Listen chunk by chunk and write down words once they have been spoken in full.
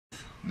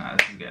No,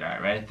 this is good.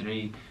 Alright, ready?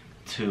 3,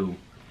 2,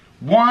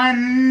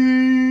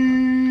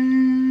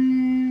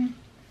 1.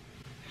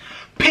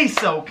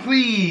 Peso,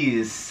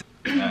 please!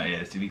 Oh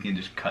yeah, so we can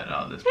just cut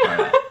all this part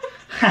out.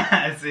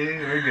 See,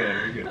 we're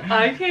good.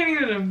 I can't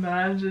even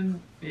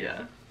imagine,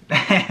 yeah.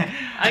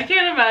 I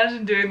can't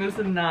imagine doing this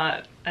and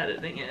not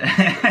editing it.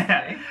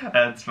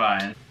 That's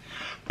fine.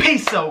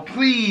 Peso,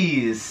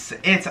 please!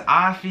 It's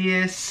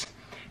Opvious,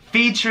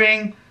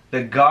 featuring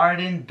the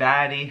garden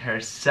baddie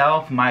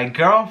herself, my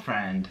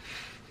girlfriend,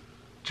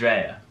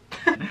 Drea.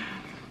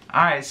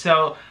 Alright,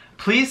 so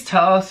please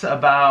tell us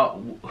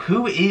about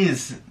who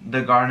is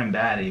the garden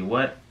baddie.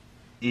 What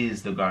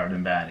is the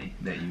garden baddie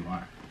that you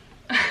are?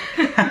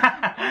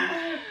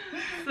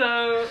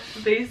 So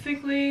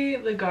basically,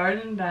 the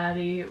garden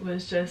baddie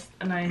was just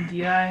an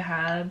idea I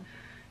had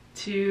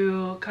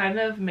to kind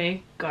of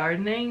make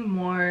gardening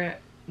more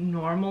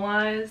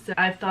normalized.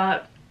 I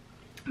thought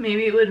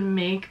maybe it would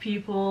make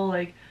people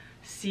like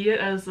see it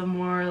as a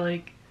more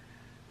like,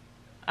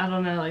 I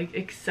don't know, like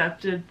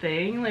accepted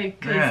thing, like,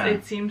 because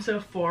it seems so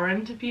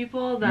foreign to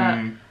people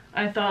that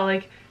I thought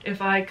like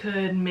if I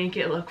could make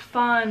it look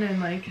fun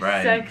and like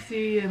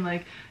sexy and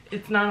like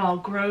it's not all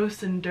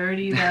gross and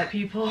dirty, that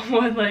people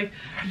would like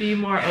be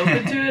more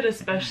open to it,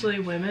 especially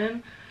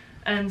women.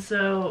 And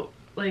so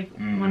like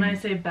when I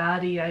say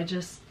baddie,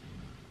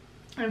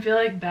 I feel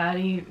like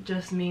baddie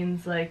just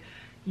means like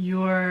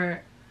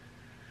you're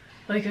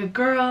like a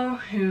girl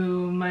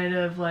who might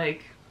have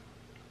like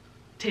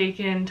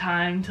taken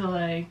time to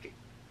like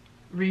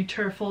reach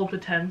her full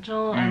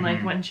potential, and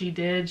like when she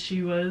did,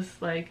 she was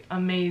like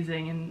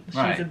amazing, and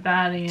she's a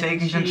baddie, and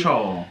taking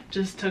control,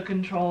 just took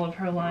control of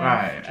her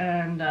life,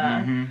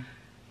 and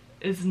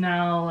is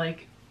now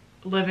like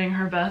living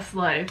her best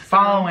life,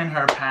 following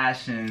her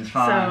passions,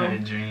 following her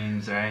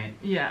dreams, right?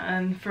 Yeah.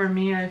 And for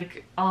me,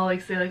 I'll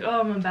like say like, oh,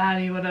 I'm a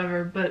baddie,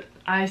 whatever, but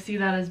I see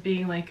that as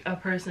being like a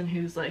person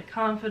who's like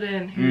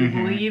confident, who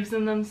believes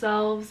in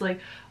themselves.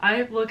 Like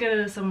I look at it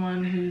as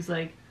someone who's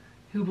like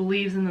who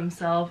believes in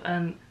themselves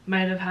and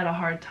might have had a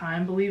hard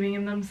time believing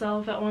in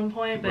themselves at one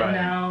point, but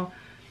now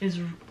is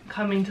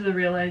coming to the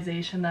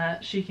realization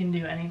that she can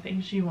do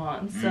anything she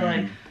wants. So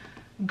like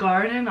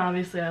garden,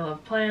 obviously I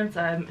love plants,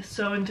 I'm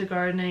so into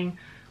gardening,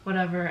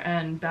 whatever,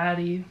 and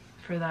baddie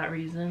for that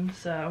reason,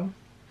 so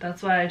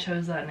that's why I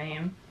chose that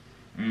name.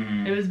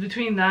 It was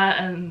between that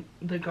and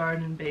the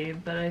garden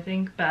babe, but I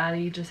think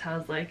baddie just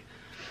has like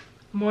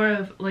more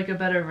of like a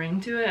better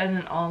ring to it, and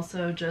it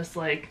also just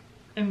like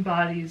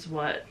embodies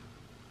what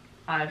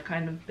I've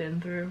kind of been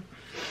through.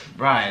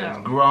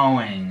 So,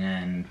 growing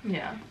and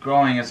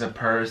growing as a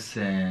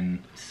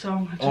person, so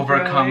much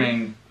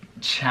overcoming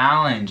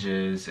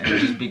challenges and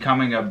just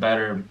becoming a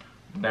better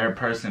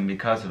person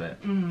because of it,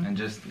 and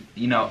just,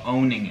 you know,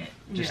 owning it,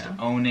 just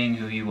owning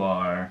who you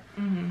are,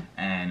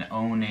 and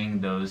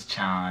owning those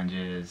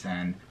challenges,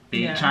 and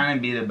trying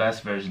to be the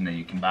best version that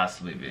you can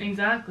possibly be.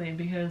 Exactly,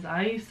 because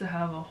I used to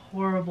have a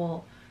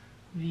horrible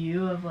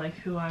view of like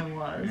who I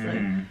was.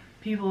 Like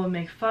people would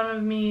make fun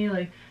of me,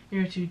 like,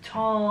 you're too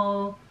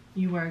tall,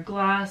 you wear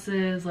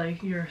glasses,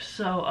 like you're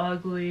so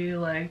ugly,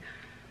 like,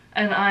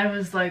 and I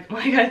was like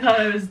I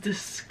thought I was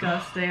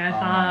disgusting. I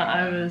thought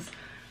I was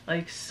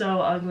like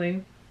so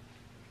ugly.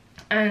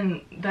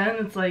 And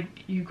then it's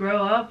like you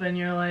grow up and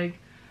you're like,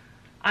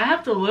 I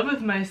have to live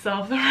with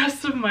myself the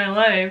rest of my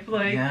life.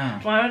 Like,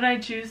 why would I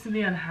choose to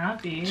be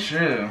unhappy?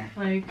 True.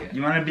 Like,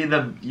 you want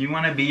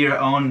to be your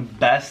own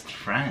best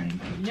friend.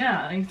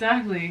 Yeah,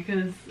 exactly.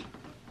 Because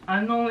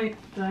I'm the only.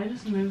 Did I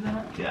just move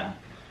that? Yeah.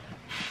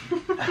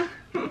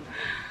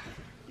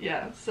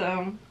 Yeah.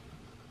 So.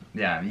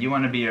 Yeah, you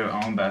want to be your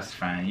own best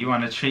friend. You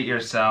want to treat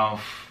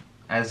yourself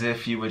as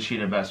if you would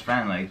treat a best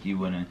friend. Like you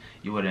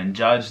wouldn't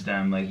judge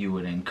them. Like you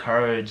would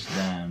encourage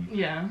them.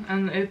 Yeah,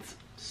 and it's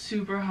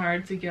super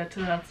hard to get to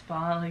that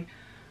spot. Like,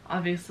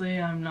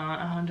 obviously I'm not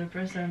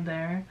 100%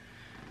 there.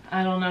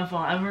 I don't know if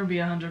I'll ever be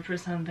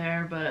 100%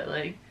 there, but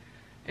like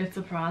it's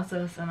a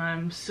process, and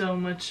I'm so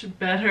much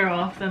better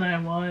off than I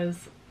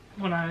was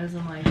when I was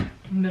in like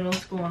middle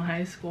school and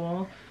high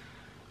school.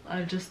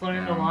 I've just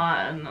learned a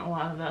lot, and a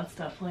lot of that's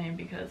definitely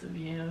because of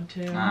you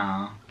too.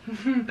 Oh,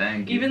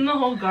 thank you. Even the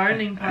whole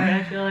gardening part,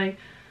 I feel like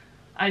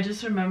I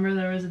just remember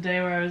there was a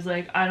day where I was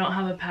like, I don't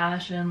have a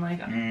passion.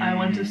 Like, I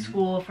went to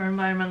school for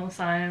environmental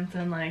science,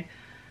 and like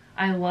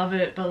I love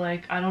it, but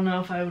like I don't know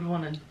if I would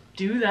want to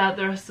do that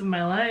the rest of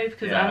my life,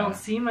 because I don't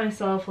see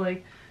myself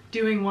like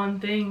doing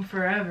one thing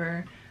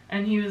forever.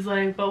 And he was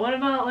like, but what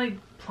about like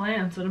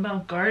plants? What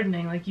about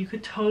gardening? Like, you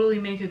could totally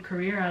make a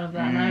career out of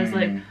that. And I was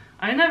like,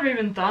 I never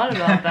even thought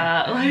about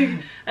that. Like,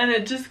 and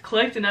it just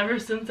clicked, and ever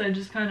since I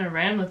just kind of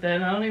ran with it.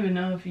 And I don't even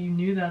know if you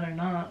knew that or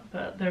not,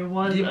 but there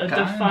was a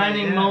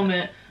defining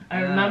moment.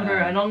 I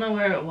remember, I don't know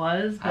where it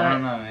was, but I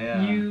don't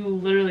know, you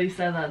literally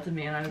said that to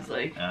me, and I was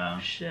like,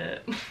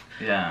 shit.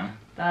 Yeah.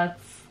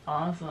 That's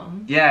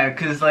awesome. Yeah,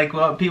 because like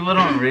what people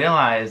don't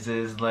realize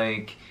is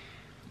like,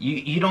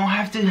 you don't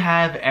have to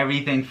have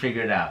everything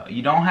figured out.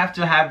 You don't have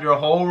to have your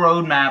whole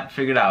roadmap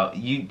figured out.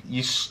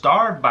 You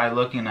start by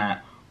looking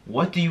at,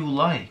 what do you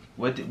like?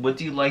 What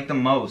do you like the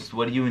most?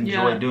 What do you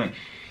enjoy doing?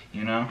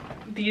 You know?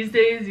 These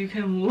days you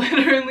can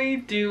literally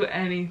do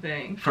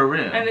anything. For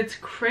real. And it's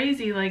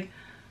crazy, like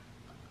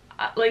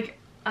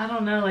I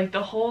don't know, like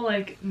the whole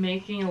like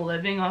making a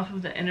living off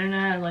of the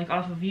internet, like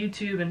off of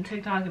YouTube and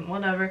TikTok and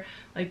whatever,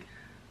 like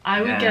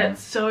I would get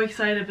so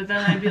excited, but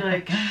then I'd be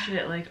like,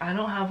 shit, like I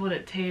don't have what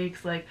it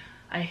takes, like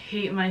I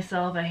hate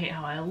myself, I hate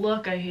how I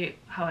look, I hate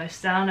how I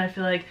sound, I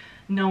feel like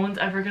no one's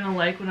ever gonna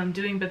like what I'm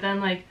doing, but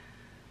then like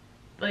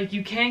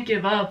you can't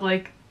give up,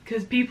 like,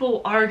 because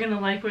people are gonna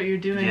like what you're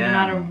doing no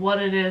matter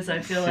what it is. I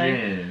feel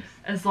like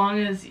as long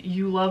as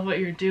you love what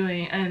you're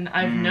doing, and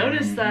I've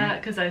noticed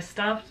that because I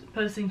stopped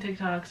posting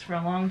TikToks for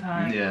a long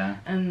time,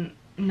 and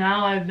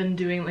now I've been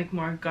doing like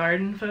more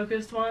garden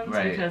focused ones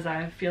because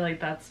I feel like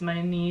that's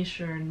my niche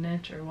or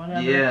niche or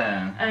whatever.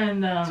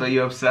 And so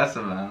you obsess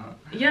about.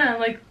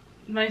 Like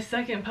my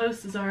second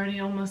post is already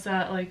almost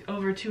at like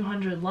over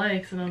 200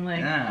 likes, and I'm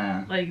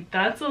like, like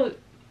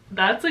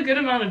that's a good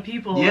amount of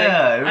people.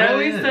 Yeah, like, it really I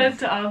always is. said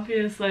to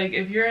Opvious, like,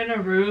 if you're in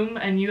a room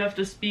and you have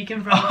to speak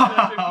in front of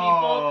 200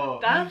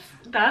 people,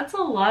 that's a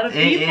lot of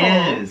people.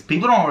 It is.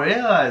 People don't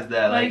realize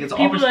that. Like it's all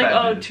people perspective.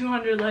 like, oh,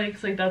 200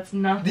 likes, like that's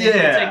nothing for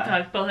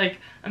TikTok. But like,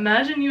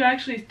 imagine you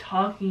actually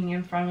talking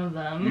in front of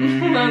them.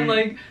 And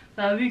like,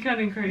 that'd be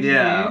kind of crazy.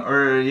 Yeah,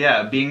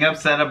 or being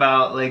upset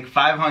about like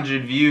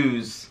 500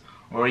 views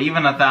or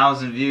even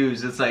 1,000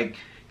 views. It's like,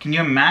 can you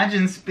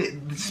imagine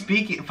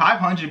speaking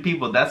 500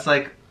 people? That's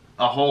like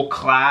a whole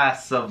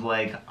class of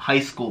like high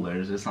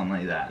schoolers or something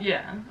like that.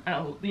 If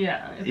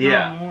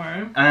not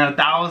more. And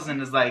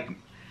 1,000 is like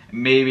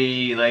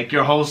maybe like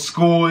your whole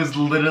school is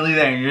literally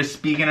there and you're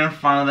speaking in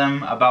front of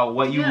them about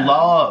what you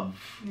love.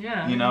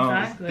 You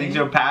know, things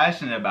you're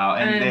passionate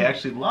about, and they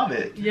actually love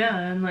it.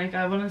 And like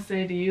I want to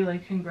say to you,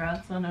 like,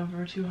 congrats on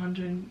over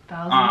 200,000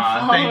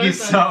 followers. Thank you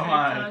so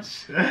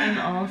much. And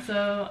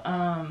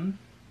also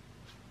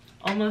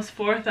almost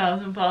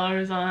 4,000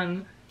 followers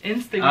on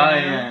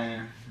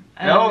Instagram.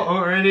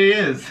 Already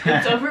is.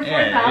 It's over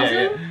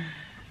 4,000?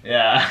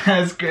 Yeah,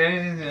 that's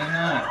crazy.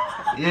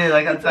 Yeah,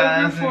 like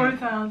 1,000. Over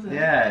 4,000.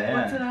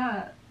 What's it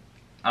at?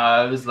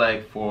 It was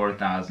like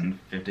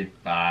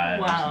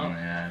 4,055 or something like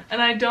that. And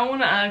I don't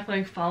want to act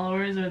like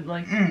followers are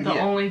like the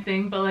only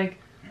thing, but like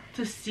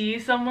to see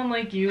someone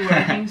like you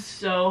working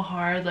so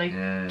hard, like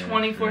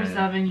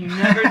 24/7, you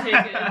never take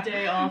a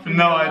day off in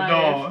your life. I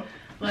don't.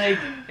 Like,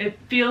 it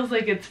feels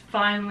like it's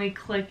finally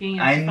clicking,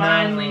 it's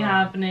finally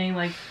happening,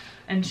 like.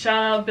 And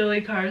shout out Billy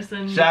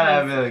Carson. Shout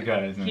out Billy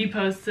Carson. He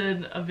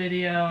posted a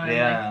video and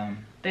like,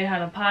 they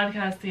had a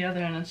podcast together,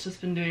 and it's just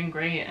been doing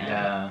great.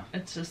 And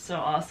it's just so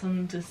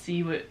awesome to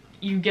see what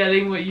you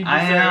deserve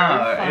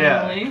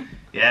finally.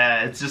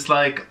 Yeah, it's just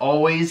like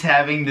always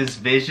having this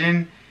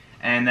vision,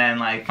 and then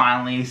like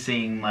finally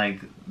seeing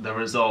like the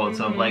results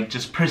of like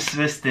just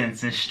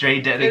persistence and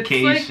straight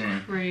dedication. It's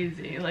like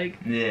crazy. Like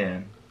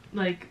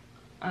like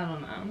I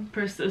don't know.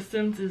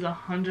 Persistence is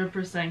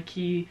 100%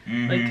 key.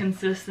 Like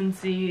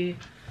consistency,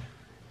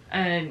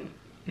 and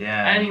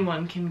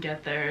anyone can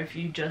get there if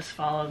you just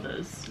follow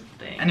those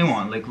things.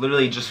 Anyone, like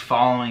literally just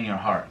following your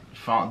heart.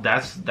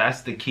 That's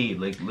the key.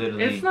 Like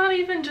literally. It's not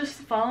even just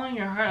following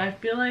your heart. I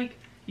feel like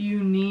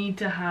you need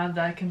to have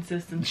that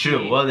consistency.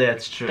 True. Well,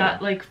 that's true.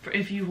 That like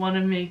if you want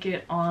to make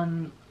it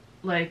on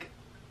like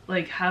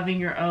having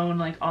your own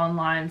like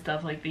online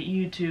stuff like the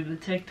YouTube, the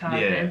TikTok, the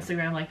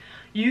Instagram, like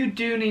you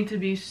do need to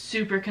be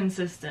super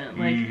consistent,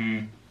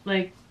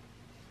 like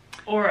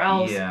or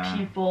else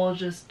people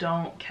just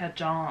don't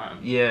catch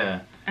on.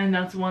 And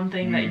that's one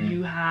thing that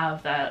you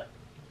have that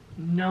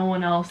no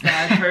one else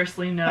that I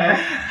personally know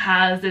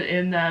has it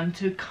in them,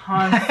 to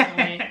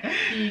constantly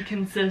be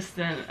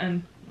consistent,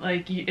 and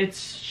like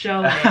it's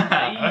showing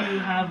that you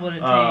have what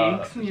it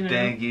takes. You know?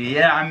 Thank you.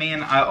 Yeah, I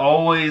mean, I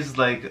always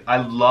I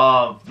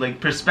love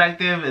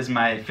perspective is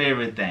my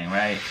favorite thing,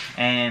 right?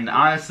 And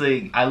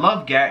honestly, I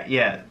love Gary.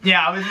 Yeah.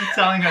 I was just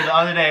telling her the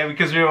other day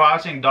because we were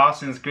watching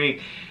Dawson's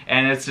Creek,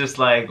 and it's just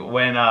like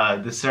when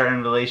the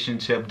certain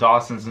relationship,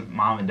 Dawson's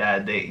mom and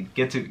dad, they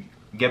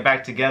get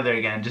back together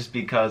again just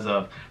because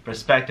of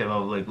perspective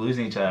of like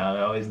losing each other.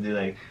 I always do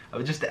I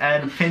would just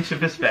add a pinch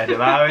of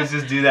perspective. I always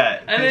just do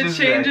that. And it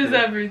changes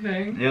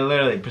everything. Yeah,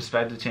 literally,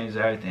 perspective changes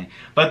everything.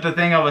 But the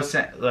thing I was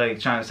trying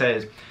to say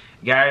is,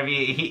 Gary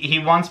Vee, he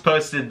once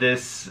posted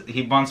this.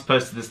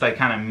 Like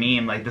kind of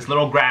meme, like this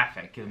little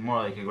graphic,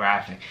 more like a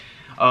graphic,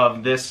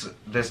 of this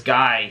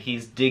guy.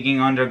 He's digging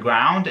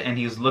underground and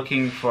he's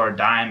looking for a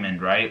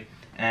diamond, right?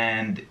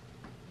 And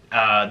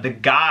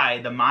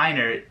the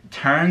miner,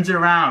 turns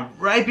around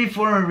right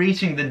before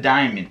reaching the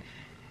diamond,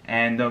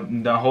 and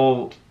the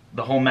whole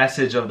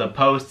message of the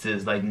post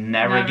is like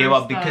never give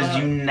up, because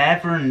you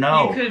never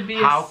know you could be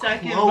how a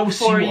second close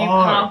before you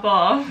pop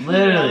off.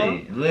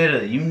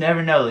 Literally, you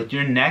never know. Like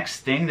your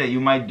next thing that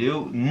you might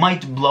do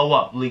might blow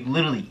up. Like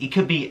literally, it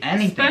could be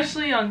anything.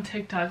 Especially on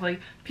TikTok, like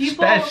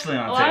people. A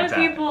lot of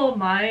people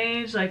my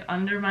age like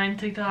undermine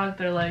TikTok.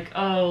 They're like,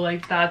 oh,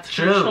 like that's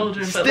for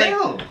children, but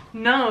like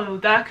no,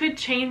 that could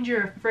change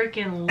your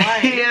freaking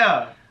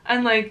life.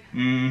 And like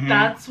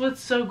that's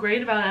what's so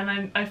great about it.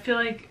 And I feel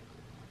like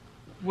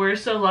we're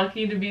so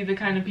lucky to be the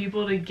kind of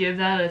people to give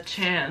that a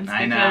chance.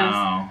 I because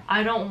know.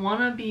 I don't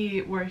want to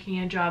be working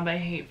a job I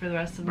hate for the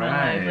rest of my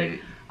life.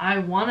 Like, I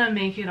want to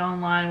make it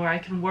online where I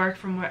can work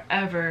from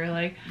wherever.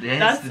 Like,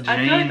 that's the dream.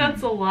 I feel like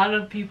that's a lot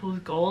of people's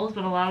goals,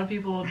 but a lot of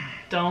people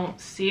don't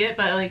see it.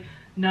 But like,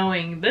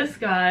 knowing this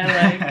guy,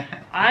 like,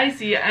 I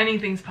see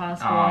anything's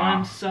possible, and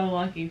I'm so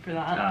lucky for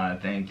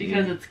that. Thank you.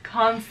 Because it's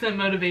constant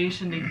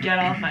motivation to get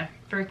off my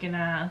freaking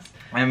ass.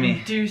 I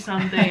mean, do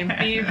something,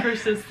 be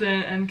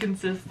persistent and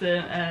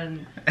consistent,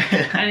 and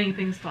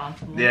anything's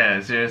possible. Yeah,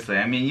 seriously.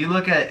 I mean, you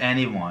look at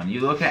anyone,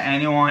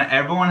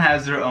 everyone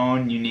has their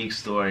own unique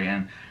story,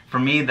 and for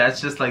me, that's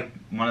just like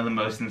one of the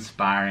most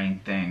inspiring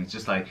things.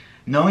 Just like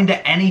knowing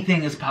that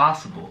anything is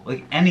possible,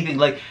 like anything.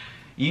 Like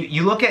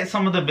you look at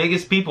some of the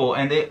biggest people,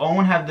 and they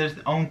have their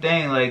own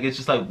thing. Like, it's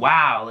just like,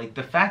 wow, like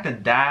the fact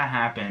that that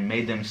happened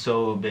made them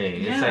so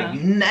big. Yeah. It's like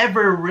you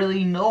never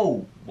really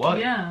know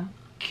what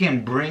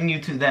can bring you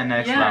to that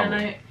next level.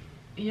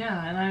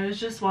 And I was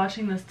just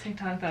watching this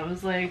TikTok that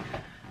was like,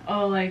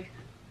 oh, like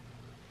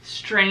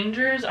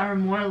strangers are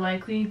more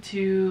likely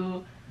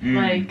to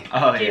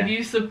give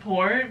you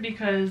support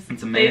because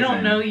they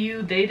don't know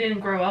you, they didn't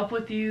grow up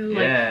with you.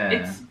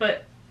 Like,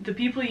 but the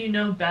people you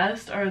know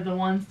best are the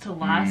ones to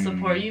last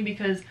support you,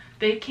 because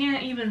they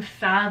can't even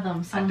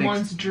fathom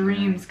someone's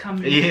dreams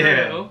coming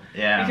true.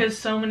 Yeah. Because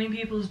so many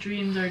people's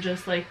dreams are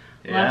just like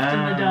left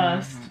in the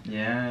dust.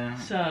 Yeah.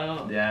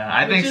 So. Yeah,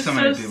 I think so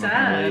many people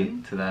can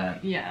relate to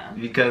that. Yeah.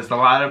 Because a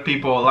lot of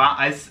people,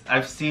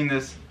 I've seen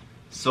this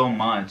so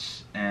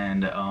much,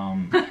 and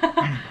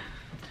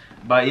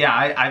but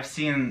yeah, I've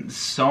seen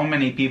so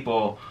many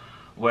people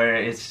where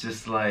it's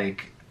just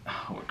like,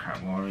 oh, what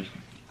crap, what were we?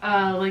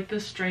 Like the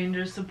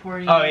strangers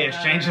supporting. Oh yeah,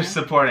 strangers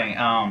supporting.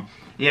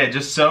 Yeah,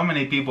 just so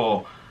many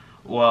people.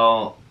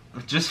 Well,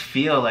 just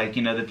feel like,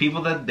 you know, the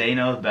people that they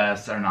know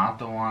best are not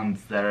the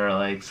ones that are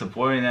like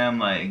supporting them,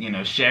 like, you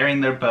know,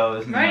 sharing their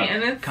posts, right?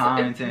 And it's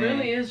commenting. It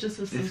really is just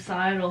a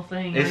societal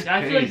thing. Like,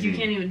 I feel like you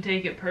can't even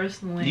take it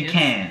personally. You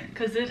can't,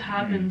 because it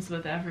happens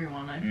with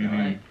everyone. I feel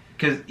like.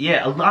 Because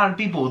yeah, a lot of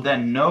people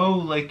that know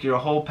like your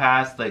whole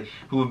past, like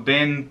who have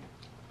been,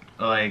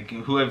 like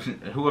who have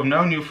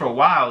known you for a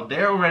while,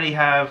 they already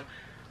have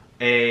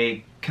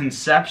a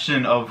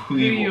conception of who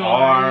you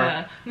are.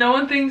 Yeah. No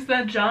one thinks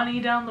that Johnny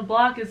down the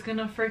block is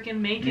gonna freaking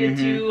make it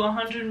to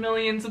 100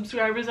 million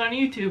subscribers on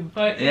YouTube,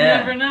 but you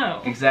never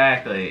know.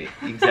 Exactly.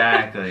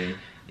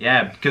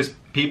 Yeah, because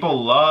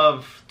people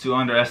love to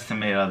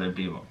underestimate other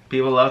people.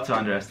 People love to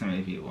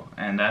underestimate people,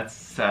 and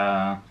that's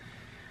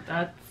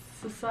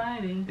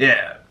society.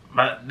 Yeah.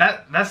 But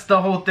that's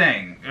the whole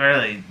thing,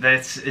 really.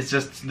 It's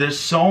just, there's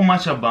so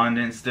much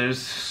abundance. There's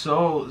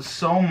so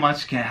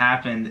much can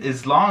happen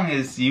as long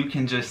as you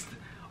can just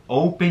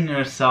open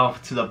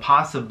yourself to the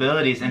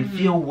possibilities and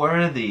feel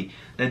worthy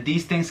that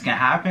these things can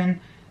happen.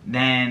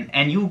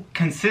 And you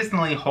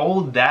consistently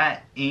hold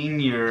that in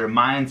your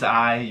mind's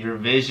eye, your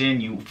vision.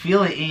 You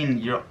feel it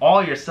in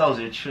all your cells,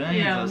 your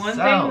trillions of cells.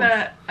 Yeah, one thing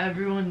that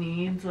everyone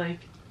needs, like,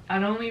 I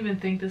don't even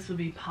think this would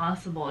be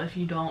possible if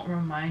you don't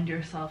remind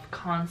yourself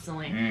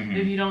constantly.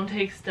 If you don't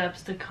take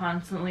steps to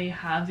constantly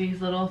have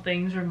these little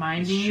things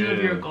reminding you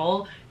of your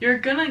goal, you're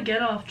gonna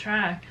get off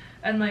track.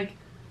 And like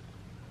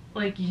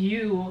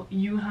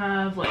you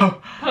have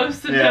like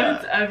post-it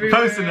notes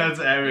everywhere. Post-it notes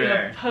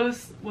everywhere.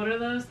 What are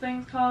those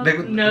things called?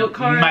 Note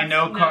cards. My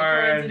note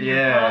card,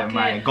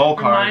 my goal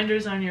card.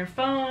 Reminders on your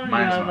phone. You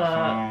have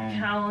a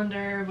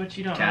calendar, which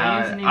you don't really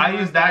use anymore. I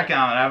use that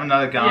calendar. I have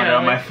another calendar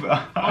on my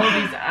phone. All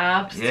these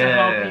apps to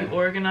help you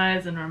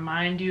organize and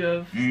remind you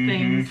of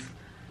things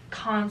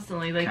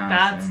constantly. Like,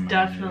 that's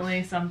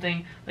definitely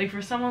something. Like,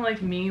 for someone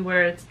like me,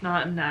 where it's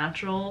not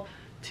natural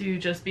to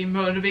just be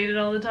motivated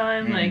all the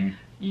time, like,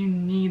 you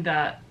need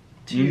that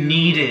to, you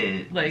need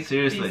it, like,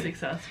 seriously, be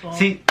successful.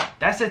 See,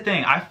 that's the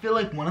thing. I feel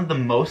like one of the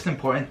most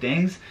important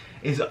things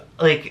is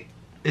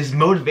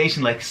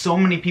motivation. Like, so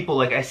many people,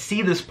 like, I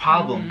see this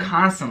problem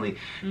constantly.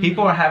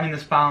 People are having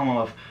this problem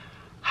of,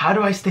 how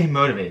do I stay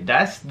motivated?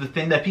 That's the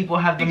thing that people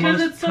have the most problem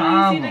with. Because it's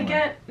so easy to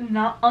get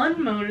not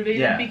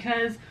unmotivated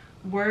because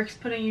work's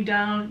putting you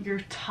down,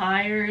 you're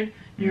tired,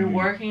 you're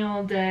working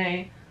all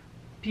day.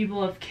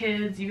 People have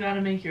kids, you gotta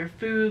make your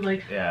food,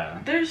 like,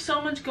 there's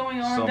so much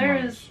going on.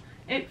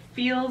 It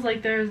feels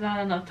like there's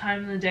not enough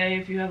time in the day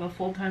if you have a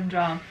full-time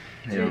job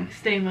to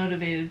stay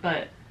motivated,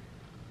 but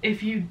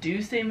if you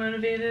do stay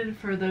motivated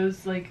for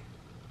those, like,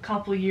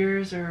 couple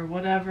years or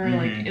whatever,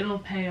 like, it'll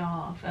pay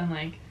off, and,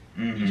 like,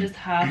 you just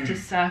have to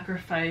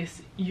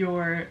sacrifice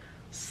your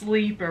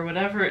sleep or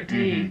whatever it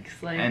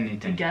takes, like,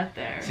 to get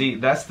there. See,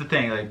 that's the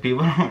thing, like,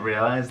 people don't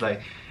realize,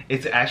 like,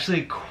 it's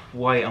actually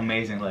quite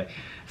amazing. Like,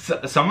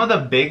 some of the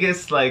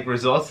biggest, like,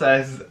 results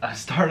that I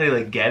started,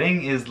 like,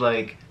 getting is,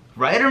 like,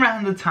 right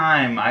around the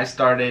time I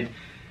started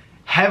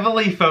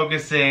heavily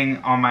focusing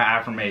on my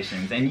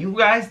affirmations. And you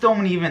guys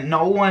don't even,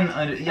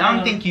 I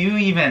don't think you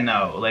even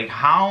know, like,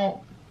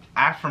 how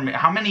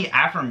many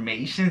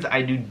affirmations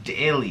I do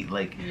daily.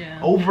 Like,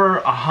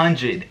 over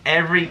 100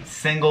 every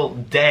single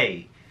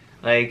day.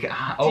 Like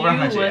over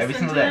 100 every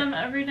single day. Do you listen to them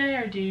every day,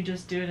 or do you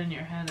just do it in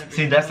your head every See,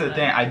 single that's the day?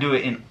 thing. I do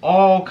it in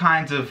all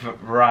kinds of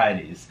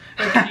varieties.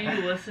 But do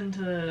you listen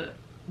to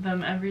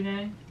them every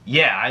day?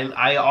 Yeah,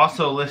 I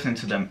also listen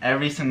to them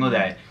every single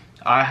day.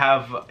 I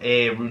have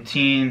a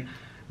routine.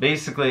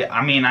 Basically,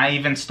 I mean, I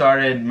even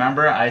started,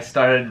 remember, I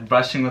started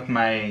brushing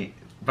my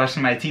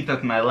teeth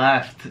with my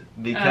left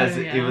because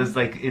it was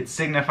like, it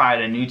signified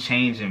a new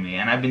change in me,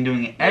 and I've been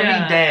doing it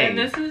every day. And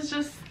this is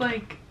just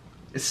like,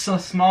 it's a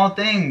small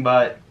thing,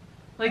 but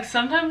like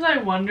sometimes I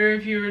wonder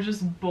if you were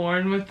just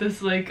born with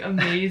this like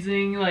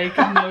amazing like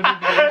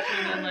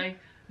motivation and like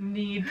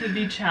need to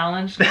be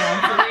challenged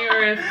constantly,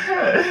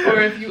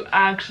 or if you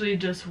actually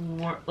just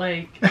work,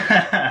 like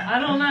I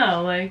don't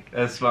know, like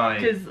that's funny,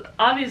 because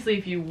obviously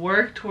if you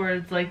work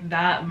towards like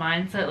that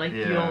mindset, like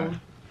you'll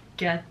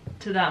get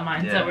to that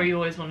mindset where you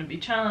always want to be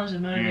challenged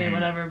and motivated,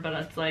 whatever. But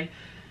it's like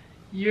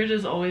you're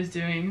just always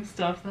doing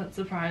stuff that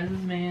surprises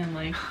me, and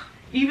like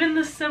even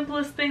the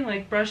simplest thing,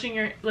 like brushing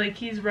your, like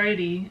he's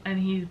righty and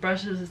he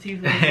brushes his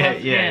teeth with his left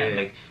hand.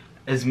 Like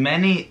as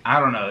many, I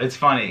don't know, it's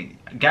funny.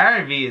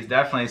 Gary Vee is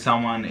definitely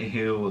someone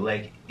who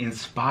like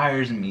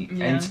inspires me.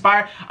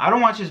 I don't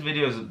watch his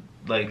videos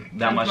like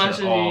that much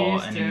at all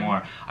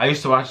anymore. I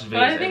used to watch his videos.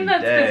 But I think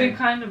that's because you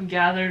kind of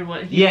gathered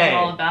what he's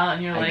all about,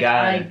 and you're like,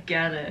 I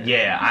get it.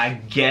 Yeah, I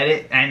get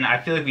it, and I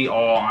feel like we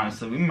all,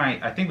 honestly,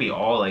 I think we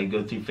all like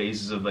go through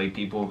phases of like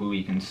people who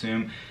we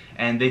consume,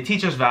 and they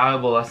teach us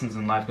valuable lessons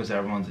in life because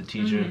everyone's a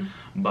teacher.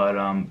 But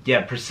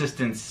yeah,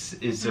 persistence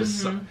is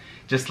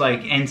just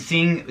like, and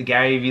seeing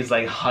Gary Vee's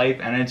like hype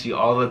energy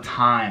all the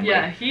time.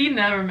 Yeah, like, he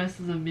never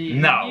misses a beat.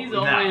 No, he's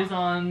always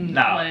on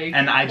like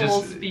and I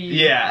full just speed.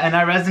 Yeah, and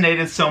I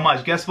resonated so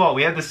much. Guess what?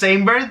 We had the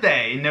same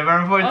birthday,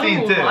 November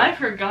 14th too. Oh, I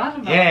forgot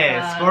about that.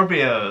 Yeah,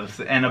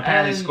 Scorpios, and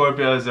apparently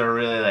Scorpios are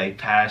really like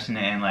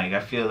passionate, and like I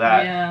feel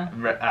that.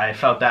 I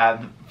felt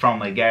that from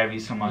like Gary Vee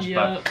so much.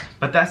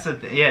 But that's the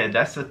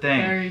that's the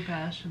thing. Very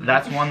passionate.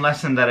 That's one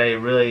lesson that I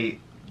really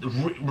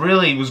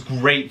was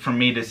great for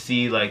me to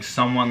see, like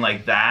someone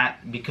like that,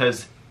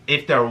 because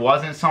if there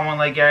wasn't someone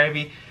like Gary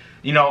Vee,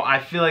 you know, I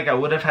feel like I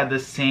would have had the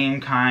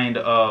same kind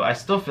of, I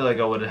still feel like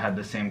I would have had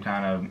the same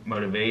kind of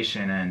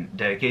motivation and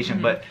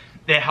dedication, but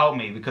it helped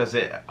me because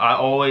I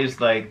always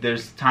like,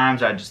 there's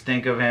times I just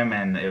think of him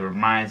and it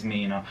reminds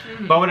me, you know,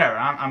 but whatever,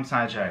 I'm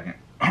sidetracking.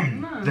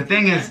 No, the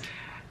thing is,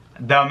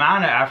 the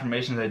amount of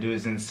affirmations I do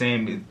is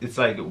insane. It's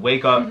like,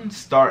 wake up,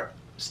 start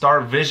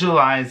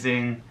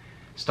visualizing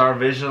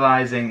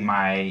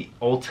my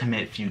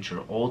ultimate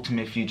future,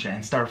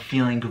 and start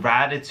feeling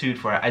gratitude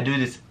for it. I do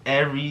this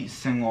every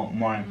single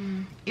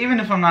morning. Even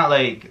if I'm not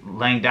like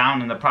laying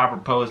down in the proper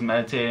pose,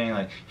 meditating,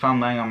 like if I'm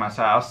laying on my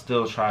side, I'll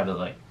still try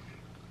to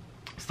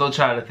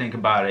think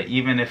about it,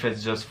 even if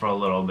it's just for a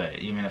little bit.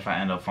 Even if I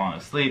end up falling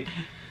asleep,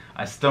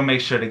 I still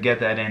make sure to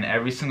get that in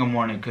every single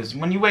morning, because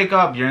when you wake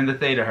up, you're in the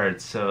theta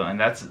hertz, so, and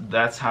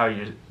that's how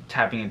you're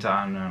tapping into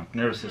our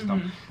nervous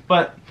system.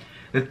 But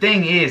the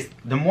thing is,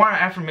 the more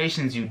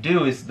affirmations you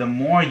do, is the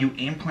more you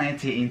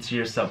implant it into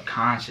your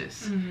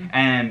subconscious.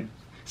 And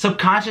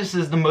subconscious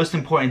is the most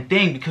important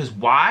thing, because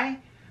why?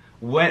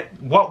 What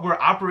we're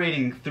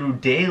operating through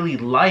daily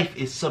life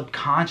is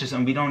subconscious,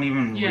 and we don't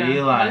even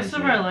realize most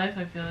of our life,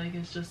 I feel like,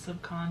 is just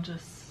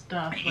subconscious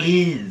stuff. Like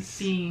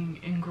being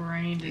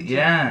ingrained into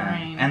your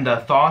brain. And the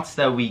thoughts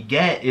that we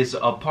get is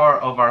a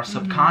part of our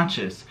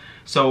subconscious.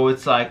 So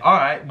it's like, all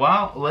right,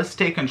 well, let's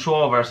take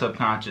control of our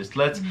subconscious.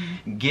 Let's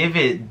give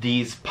it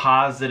these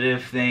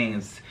positive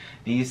things,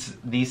 these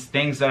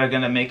things that are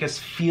gonna make us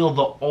feel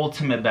the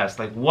ultimate best.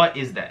 Like, what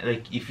is that?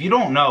 Like, if you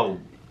don't know,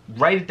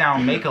 write it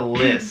down, make a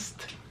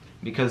list,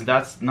 because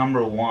that's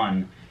number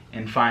one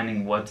in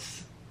finding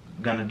what's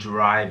gonna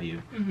drive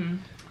you.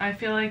 I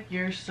feel like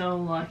you're so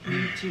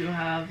lucky to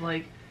have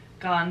like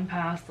gotten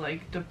past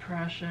like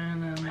depression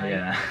and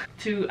like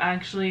to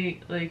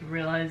actually like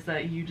realize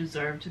that you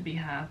deserve to be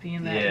happy,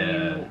 and that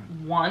you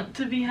want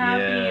to be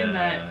happy, and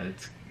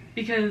that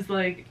because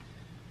like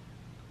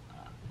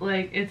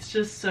it's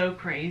just so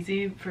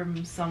crazy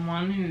from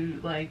someone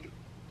who like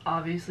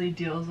obviously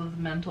deals with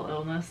mental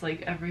illness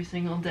like every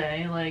single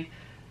day, like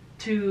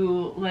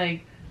to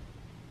like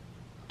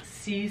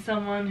see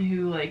someone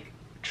who like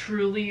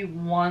truly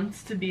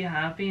wants to be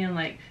happy and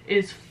like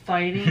is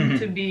fighting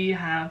to be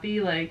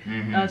happy, like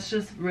that's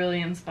just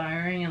really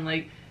inspiring. And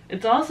like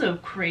it's also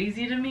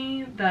crazy to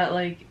me that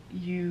like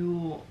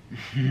you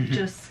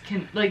just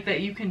can like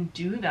that you can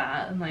do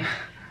that, and like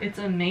it's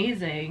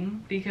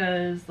amazing,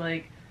 because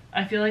like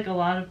I feel like a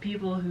lot of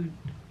people who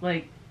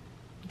like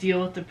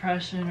deal with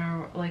depression,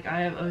 or like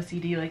I have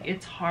OCD, like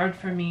it's hard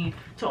for me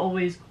to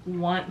always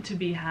want to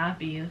be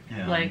happy,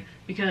 like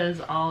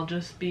because I'll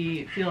just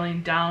be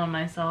feeling down on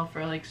myself,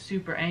 or like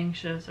super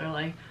anxious, or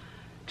like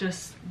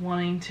just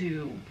wanting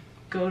to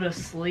go to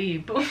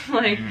sleep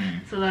like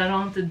so that I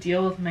don't have to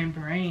deal with my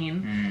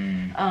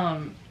brain.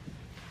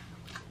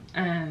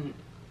 And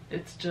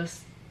it's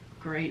just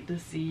great to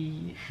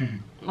see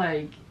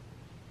like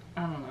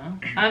I don't know.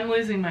 I'm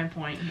losing my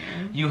point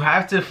here. You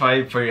have to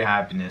fight for your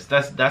happiness.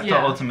 That's the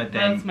ultimate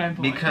thing. That's my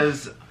point.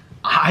 Because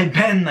I've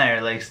been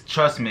there. Like,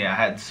 trust me, I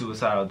had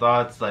suicidal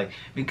thoughts. Like,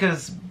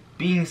 because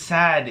being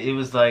sad, it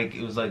was like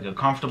a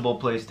comfortable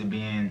place to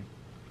be in,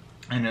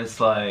 and it's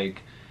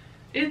like.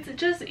 It's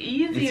just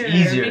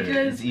easier,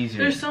 because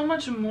there's so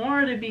much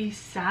more to be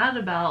sad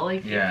about,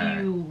 like, if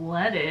you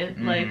let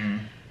it, like,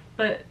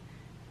 but,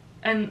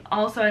 and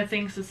also I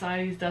think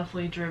society's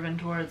definitely driven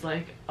towards,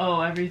 like,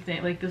 oh,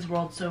 everything, like, this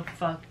world's so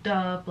fucked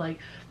up, like,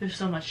 there's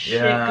so much shit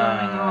going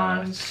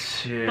on,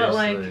 seriously. But,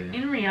 like,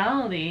 in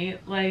reality,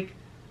 like,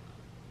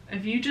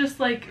 if you just,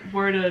 like,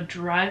 were to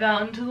drive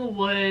out into the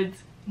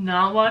woods,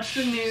 not watch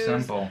the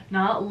news,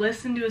 not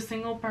listen to a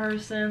single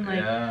person,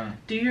 like,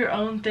 do your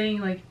own thing,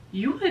 like,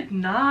 you would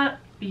not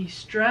be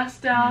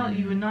stressed out,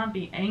 you would not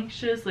be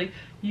anxious, like,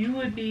 you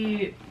would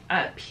be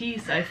at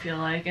peace, I feel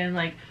like. And,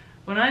 like,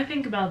 when I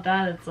think about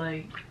that, it's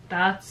like,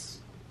 that's,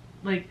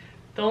 like,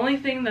 the only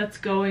thing that's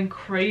going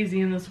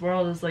crazy in this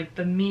world is, like,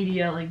 the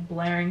media, like,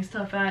 blaring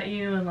stuff at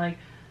you, and, like,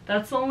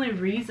 that's the only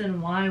reason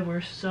why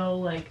we're so,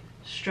 like,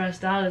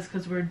 stressed out, is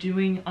because we're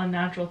doing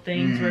unnatural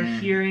things, we're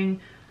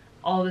hearing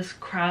all this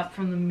crap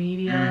from the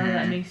media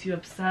that makes you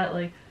upset,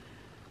 like.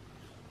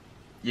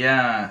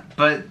 Yeah,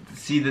 but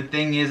see, the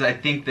thing is, I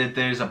think that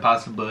there's a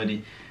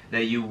possibility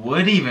that you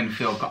would even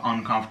feel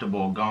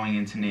uncomfortable going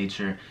into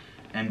nature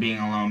and being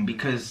alone,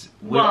 because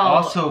we're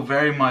also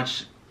very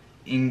much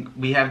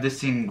we have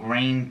this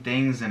ingrained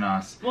things in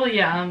us. Well,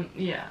 yeah,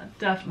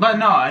 definitely. But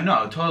no, I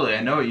know totally.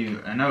 I know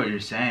what you're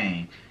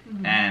saying,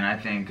 and I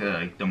think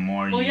like the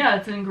more. Well, yeah,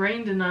 it's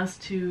ingrained in us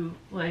to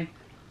like.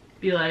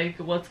 Be like,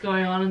 what's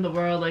going on in the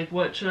world? Like,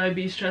 what should I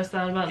be stressed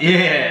out about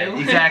today? Yeah,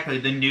 exactly.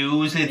 The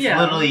news, it's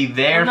literally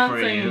there for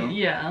you.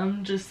 Yeah,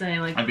 I'm just saying,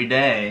 like, every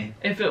day.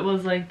 If it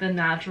was like the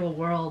natural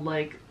world,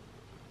 like,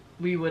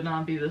 we would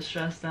not be this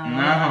stressed out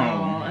at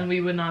all, and we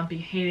would not be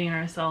hating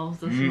ourselves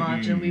this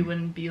much, and we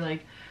wouldn't be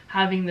like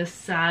having this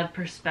sad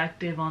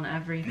perspective on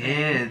everything.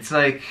 Yeah, it's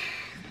like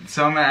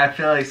I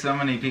feel like so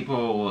many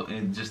people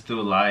just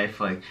through life,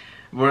 like,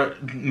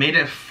 made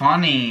it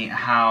funny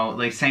how,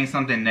 like, saying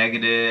something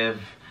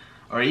negative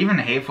or even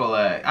hateful,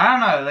 like, I don't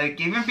know,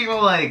 like, even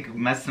people, like,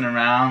 messing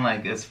around,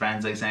 like, as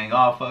friends, like, saying,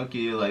 oh, fuck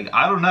you, like,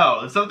 I don't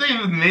know, something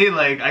with me,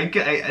 like, I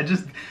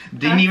just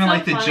didn't even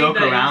like to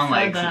joke around,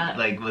 like,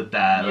 with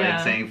that,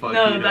 like, saying fuck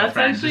you to a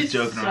friend, just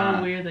joking around. No, that's actually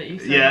so weird that you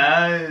said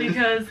that,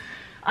 because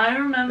I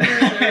remember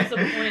there was a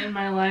point in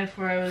my life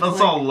where I was felt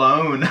so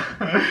alone.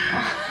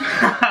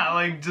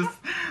 Like, just,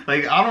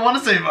 like, I don't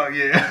want to say fuck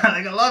you.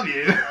 Like, I love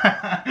you.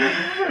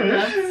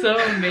 That's so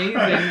amazing,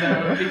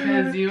 though,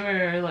 because you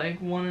are,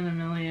 like, 1 in a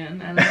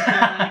million. And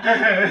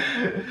I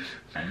feel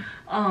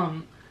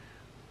like,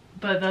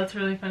 but that's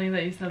really funny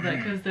that you said that,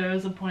 because there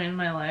was a point in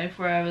my life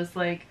where I was,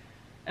 like,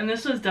 and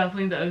this was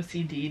definitely the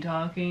OCD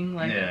talking,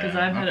 like, because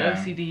I've had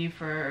OCD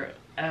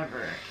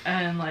forever,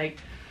 and, like,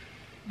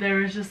 there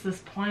was just this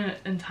point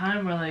in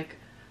time where,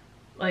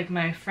 like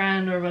my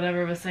friend or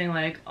whatever was saying,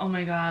 like, oh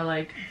my god,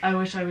 like, I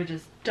wish I would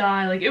just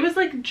die. Like, it was,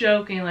 like,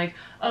 joking, like,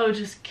 oh,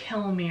 just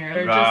kill me,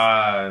 or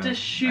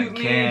just shoot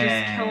me,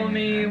 just kill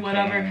me,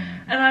 whatever.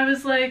 And I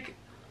was, like,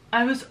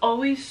 I was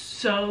always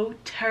so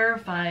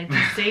terrified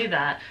to say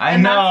that. I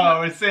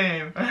know,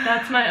 same.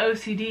 That's my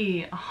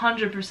OCD,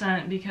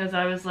 100%, because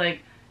I was,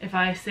 like, if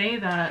I say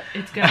that,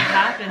 it's gonna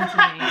happen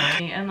to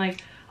me. And,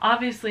 like,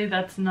 obviously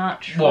that's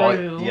not true.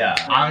 Well, yeah,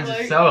 I'm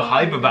just so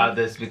hype about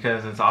this,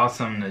 because it's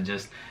awesome to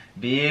just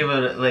be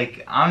able to,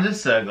 like, I'm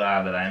just so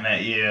glad that I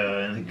met you,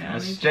 and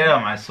like, straight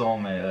up my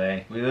soulmate.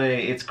 Like,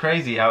 really, it's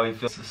crazy how we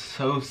feel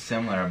so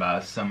similar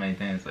about so many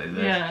things like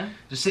this. Yeah.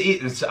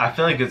 Just I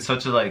feel like it's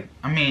such a, like,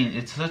 I mean,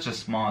 it's such a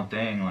small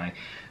thing, like,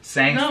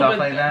 saying stuff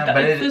like that.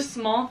 But it's the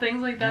small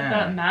things like that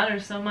that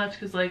matter so much,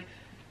 because, like,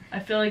 I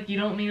feel like you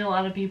don't meet a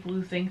lot of people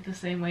who think the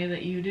same way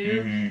that you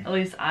do. At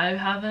least I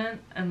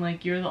haven't, and,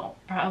 like, you're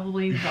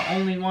probably the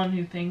only one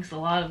who thinks a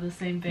lot of the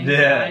same things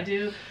that I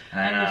do.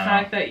 And the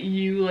fact that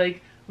you,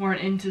 like,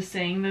 weren't into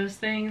saying those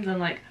things, and,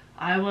 like,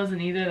 I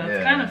wasn't either,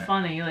 that's kind of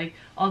funny. Like,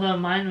 although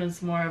mine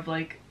was more of,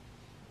 like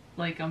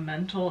a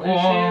mental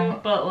issue,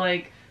 but,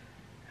 like,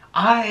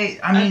 I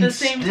mean, at the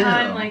same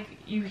time, like,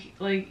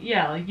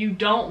 you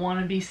don't want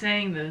to be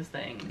saying those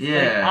things.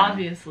 Like,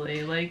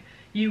 obviously, like,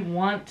 you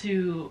want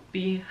to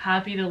be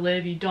happy to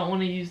live. You don't want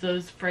to use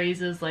those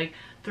phrases, like,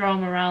 throw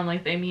them around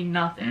like they mean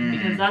nothing,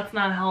 because that's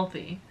not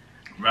healthy.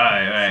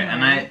 Right. So,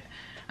 and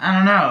I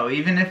don't know,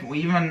 even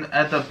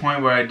at the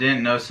point where I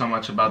didn't know so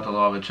much about the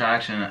law of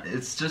attraction,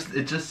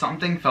 it just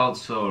something felt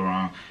so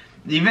wrong.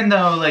 Even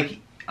though, like,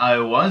 I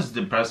was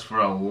depressed for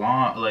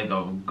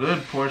a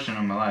good portion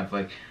of my life,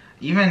 like,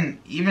 even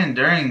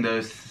during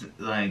those,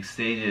 like,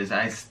 stages,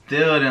 I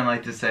still didn't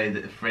like to say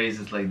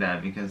phrases like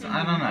that, because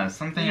I don't know,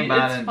 something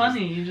about it. It's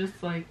funny, you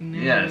just, like,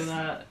 knew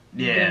that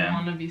you didn't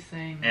want to be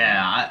saying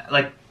that.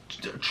 Yeah,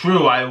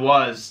 true, I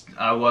was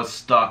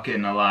stuck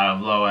in a lot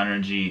of low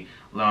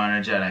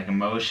energetic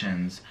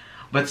emotions,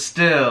 but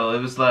still,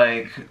 it was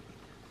like,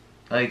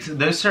 Like,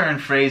 there's certain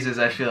phrases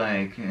I feel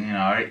like, you know,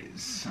 are,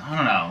 I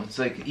don't know, it's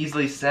like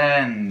easily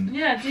said and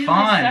yeah, it's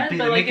fun. Said,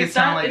 but like, make it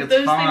sound like if it's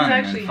those fun things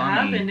actually and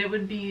funny. happened, it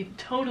would be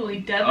totally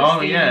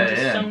devastating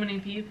to so many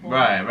people.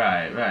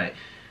 Right.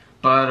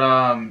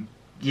 But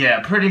yeah,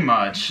 pretty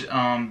much.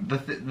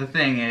 The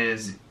thing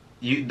is,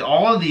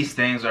 all of these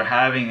things are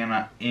having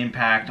an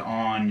impact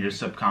on your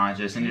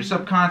subconscious, and your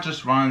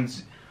subconscious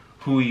runs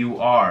who you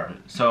are.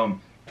 So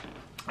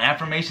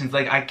affirmations,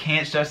 like, I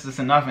can't stress this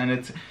enough, and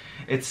it's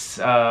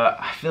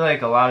I feel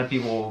like a lot of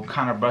people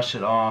kind of brush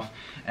it off,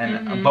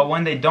 and but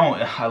when they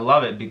don't, I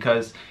love it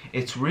because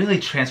it's really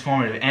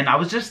transformative. And I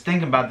was just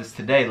thinking about this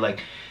today.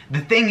 Like, the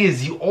thing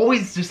is, you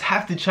always just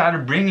have to try to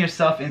bring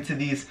yourself into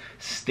these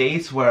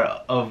states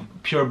of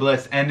pure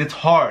bliss, and it's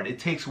hard. It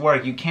takes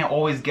work. You can't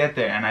always get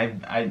there.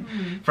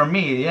 And for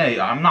me,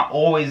 yeah, I'm not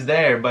always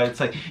there, but it's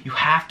like you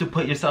have to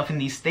put yourself in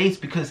these states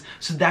because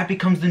so that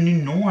becomes the new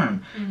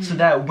norm. So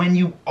that when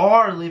you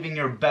are living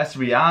your best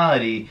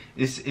reality,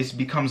 it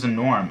becomes a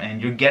norm,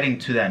 and you're getting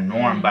to that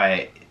norm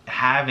by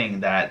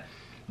having that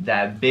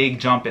big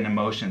jump in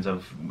emotions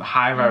of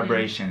high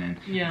vibration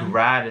and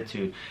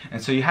gratitude.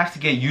 And so you have to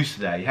get used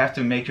to that. You have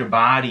to make your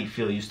body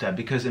feel used to that,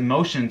 because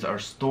emotions are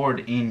stored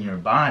in your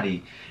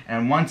body.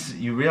 And once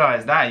you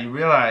realize that, you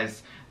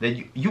realize that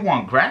you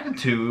want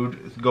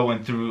gratitude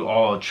going through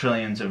all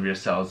trillions of your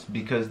cells,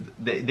 because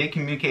they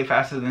communicate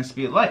faster than the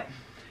speed of light.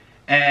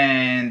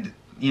 And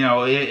you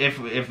know,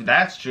 if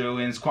that's true,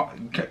 and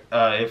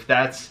if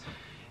that's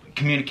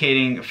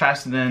communicating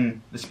faster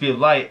than the speed of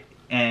light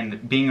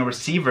and being a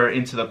receiver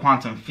into the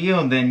quantum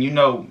field, then you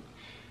know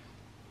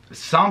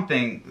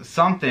something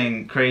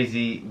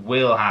crazy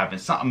will happen.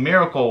 A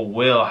miracle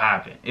will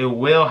happen. It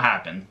will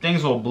happen.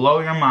 Things will blow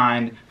your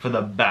mind for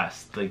the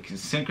best. Like,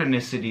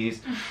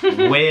 synchronicities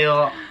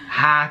will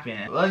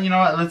happen. Well, you know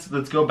what?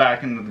 Let's go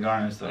back into the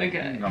garden stuff.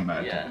 Okay. Come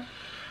back. Yeah.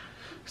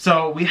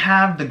 So we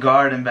have the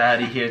Garden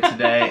Baddie here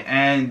today,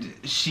 and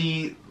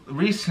she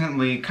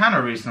kind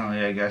of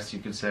recently, I guess you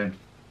could say,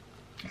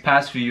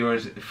 past few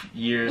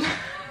years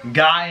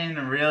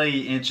gotten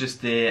really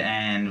interested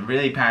and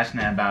really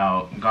passionate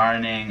about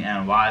gardening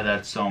and why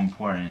that's so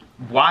important.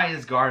 Why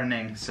is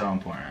gardening so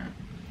important?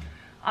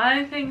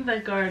 I think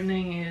that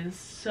gardening is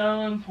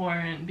so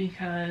important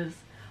because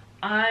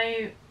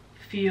I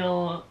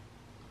feel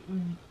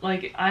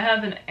like I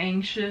have an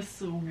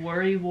anxious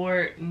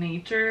worrywart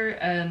nature,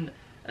 and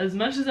as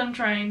much as I'm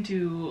trying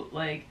to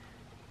like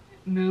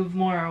move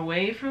more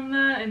away from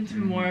that into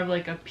more of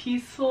like a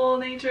peaceful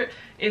nature,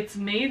 it's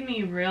made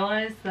me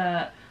realize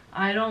that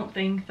I don't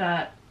think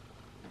that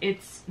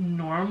it's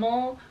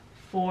normal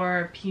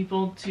for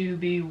people to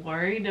be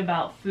worried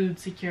about food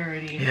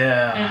security.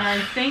 Yeah. And I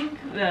think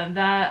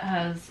that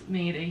has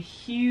made a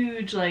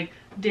huge like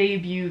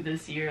debut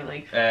this year.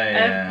 Like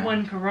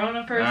when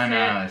Corona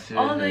first hit,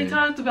 all they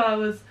talked about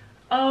was,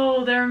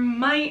 oh, there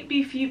might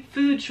be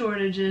food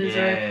shortages,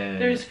 or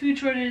there's food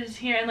shortages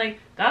here, and like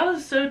that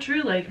was so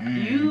true. Like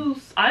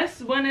I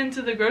went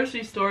into the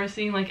grocery store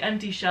seeing like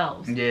empty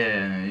shelves.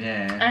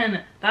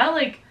 And that,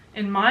 like,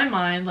 in my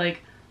mind,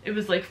 like, it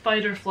was like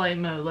fight or flight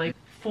mode. Like,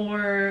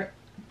 for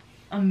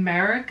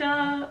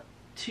America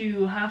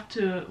to have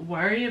to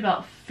worry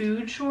about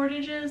food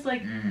shortages,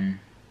 like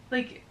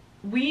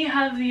we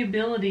have the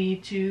ability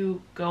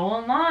to go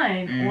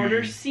online,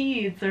 order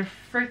seeds. They're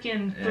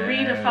freaking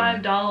 $3 to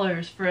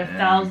 $5 for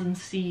 1,000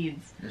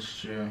 seeds. That's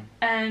true.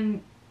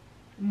 And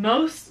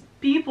most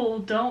people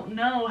don't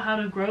know how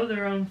to grow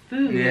their own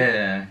food.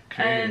 Yeah,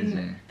 crazy.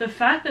 And the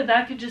fact that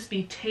that could just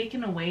be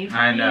taken away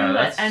from you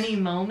at any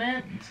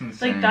moment,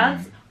 like,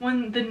 that's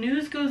when the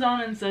news goes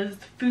on and says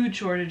food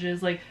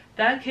shortages, like,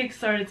 that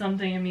kickstarted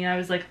something in me. I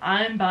was like,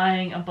 I'm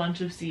buying a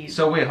bunch of seeds.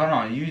 So wait, hold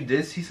on. You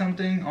did see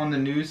something on the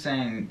news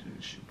saying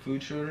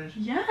food shortage?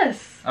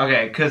 Yes.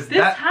 Okay, because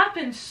this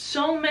happened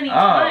so many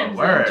times in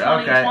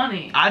 2020.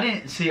 Okay. I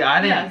didn't.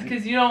 Yeah,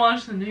 because you don't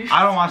watch the news.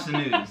 I don't watch the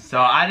news,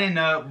 so I didn't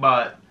know,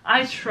 but...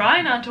 I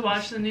try not to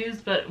watch the news,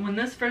 but when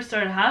this first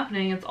started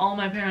happening, it's all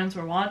my parents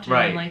were watching.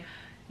 Right. And like,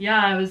 yeah,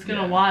 I was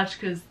gonna watch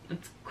because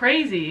it's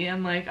crazy,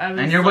 and like I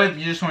was. And you're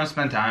you just want to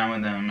spend time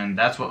with them, and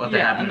that's what they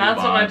happen to watch. And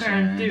that's what my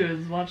parents do,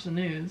 is watch the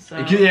news. So.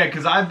 Yeah,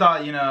 because I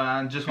thought, you know,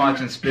 I'm just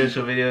watching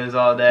spiritual videos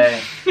all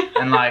day,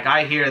 and like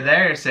I hear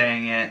they're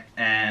saying it,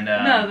 and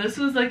no, this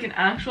was like an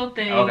actual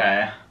thing.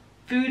 Okay.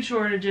 Food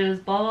shortages,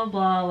 blah blah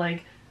blah.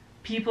 Like,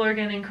 people are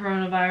getting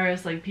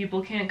coronavirus. Like,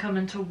 people can't come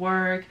into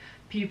work.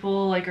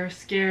 People like are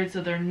scared,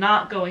 so they're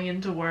not going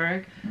into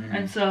work.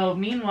 And so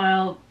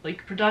meanwhile,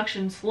 like,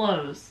 production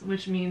slows,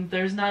 which means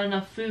there's not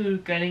enough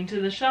food getting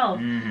to the shelf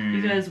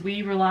because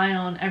we rely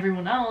on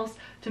everyone else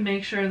to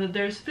make sure that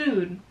there's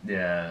food.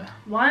 Yeah.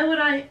 Why would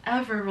I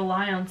ever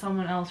rely on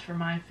someone else for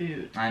my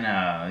food? I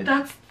know.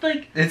 That's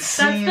like that's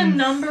the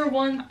number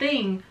one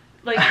thing.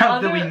 Like,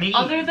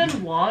 other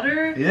than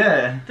water,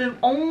 the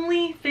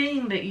only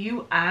thing that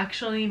you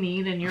actually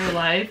need in your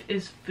life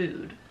is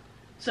food.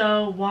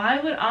 So why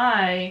would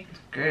I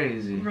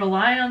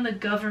rely on the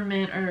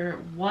government or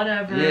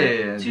whatever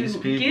to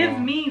give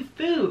me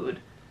food?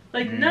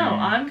 Like, no,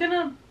 I'm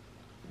gonna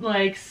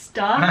like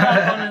stock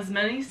up on as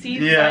many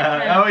seeds as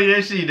I can. Oh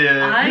yeah, she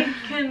did. I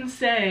can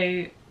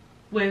say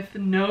with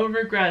no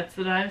regrets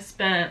that I've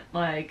spent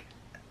like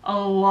a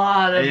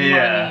lot of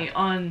money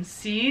on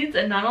seeds,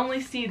 and not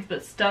only seeds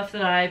but stuff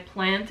that I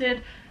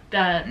planted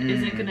that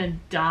isn't gonna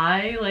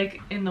die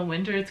like in the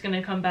winter. It's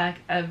gonna come back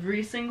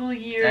every single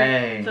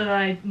year so that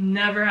I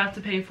never have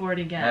to pay for it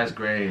again. That's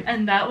great.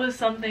 And that was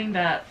something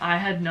that I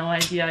had no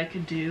idea I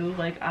could do.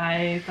 Like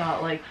I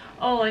thought like,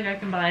 oh, like I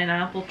can buy an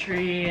apple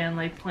tree and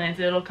like plant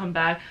it, it'll come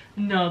back.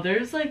 No,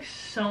 there's like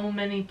so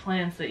many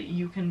plants that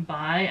you can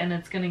buy, and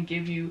it's gonna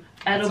give you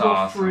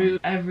edible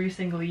fruit every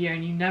single year,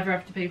 and you never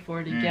have to pay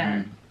for it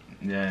again.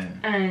 Yeah.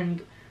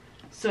 And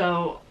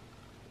so,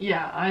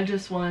 yeah, I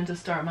just wanted to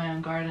start my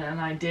own garden, and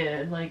I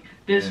did. Like,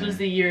 this was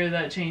the year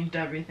that changed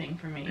everything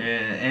for me.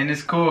 Yeah, and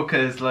it's cool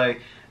because,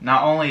 like,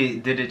 not only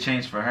did it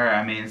change for her,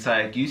 I mean, it's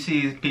like, you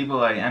see people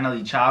like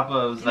Annalie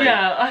Chapa's, like,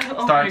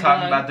 start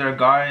talking about their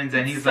gardens,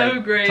 and he's, so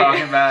like, great.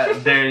 Talking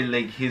about their,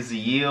 like, his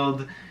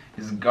yield,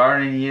 his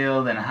garden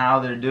yield, and how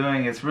they're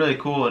doing. It's really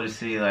cool to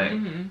see, like,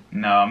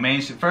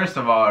 first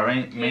of all,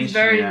 he's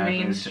very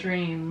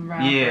mainstream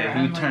rapper. Yeah,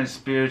 who turns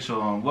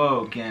spiritual and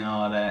woke and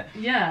all that.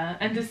 Yeah,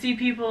 and to see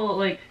people,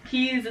 like,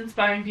 he's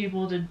inspiring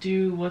people to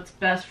do what's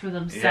best for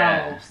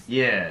themselves.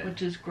 Yeah.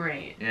 Which is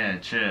great. Yeah,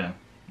 true.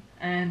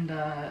 And,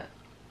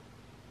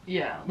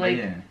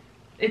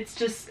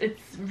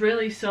 it's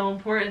really so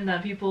important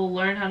that people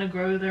learn how to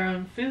grow their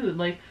own food.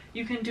 Like,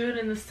 you can do it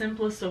in the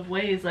simplest of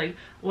ways, like,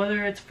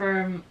 whether it's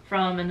from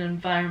an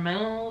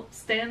environmental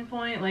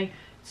standpoint, like,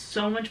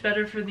 so much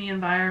better for the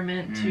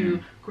environment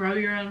to grow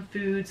your own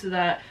food so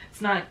that it's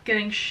not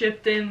getting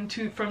shipped in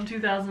from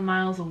 2,000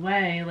 miles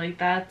away. Like,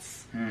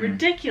 that's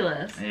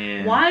ridiculous.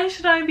 Yeah. Why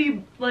should I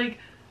be, like,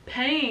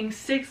 paying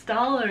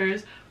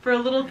 $6 for a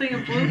little thing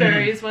of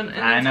blueberries when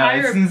an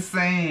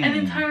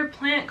entire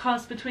plant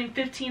costs between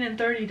 $15 and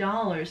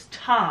 $30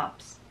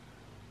 tops?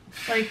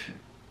 Like,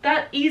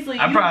 that easily,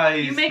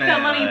 you make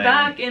that money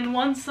back in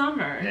one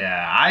summer.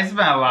 Yeah, I spent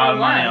a lot of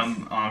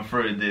money on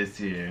fruit this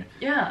year.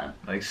 Yeah.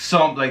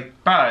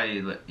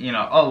 Probably, you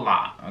know, a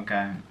lot,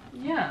 okay?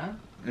 Yeah.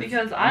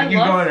 Because I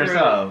love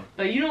fruit,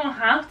 but you don't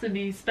have to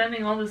be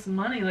spending all this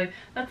money. Like,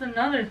 that's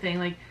another thing.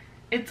 Like,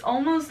 it's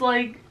almost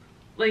like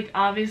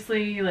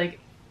obviously, like,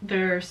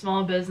 there are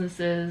small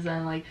businesses,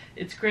 and, like,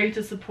 it's great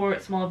to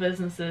support small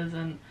businesses,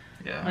 and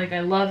like, I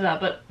love that,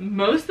 but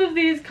most of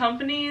these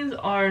companies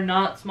are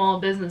not small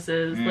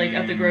businesses, like,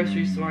 at the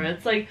grocery store.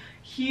 It's, like,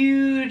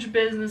 huge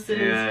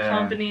businesses,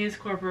 companies,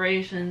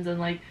 corporations, and,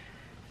 like,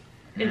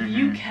 if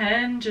you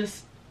can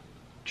just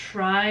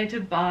try to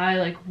buy,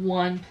 like,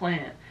 one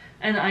plant,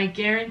 and I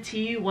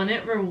guarantee you, when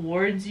it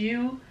rewards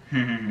you,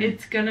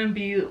 it's gonna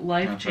be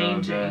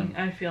life-changing,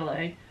 I feel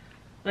like.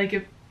 Like,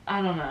 if,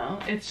 I don't know,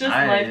 it's just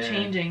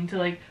life-changing to,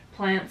 like,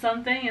 plant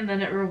something, and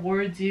then it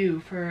rewards you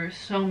for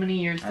so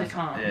many years to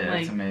come. Yeah,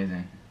 like, it's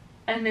amazing.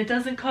 And it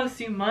doesn't cost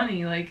you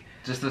money, like...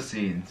 Just the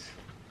seeds.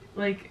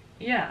 Like,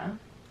 yeah.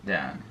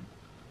 Yeah.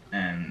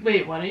 And...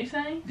 Wait, what are you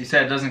saying? You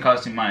said it doesn't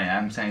cost you money.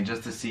 I'm saying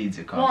just the seeds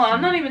it costs you. Well,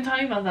 I'm not even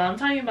talking about that. I'm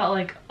talking about,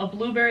 like, a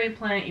blueberry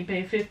plant, you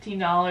pay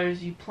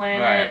 $15, you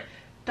plant it,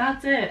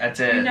 that's it. That's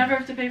it. You never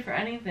have to pay for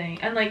anything.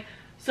 And, like,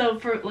 so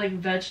for, like,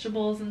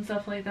 vegetables and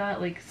stuff like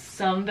that, like,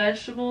 some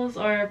vegetables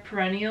are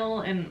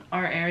perennial in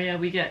our area.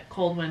 We get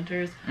cold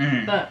winters.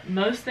 But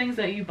most things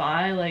that you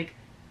buy, like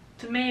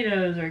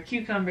tomatoes or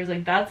cucumbers,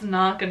 like, that's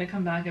not going to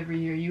come back every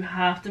year. You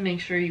have to make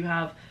sure you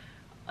have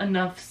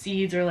enough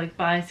seeds, or, like,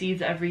 buy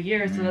seeds every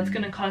year. So that's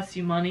going to cost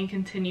you money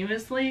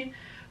continuously.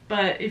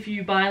 But if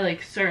you buy,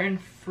 like, certain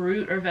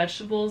fruit or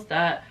vegetables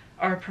that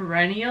are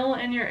perennial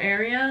in your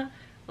area,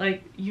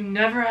 like, you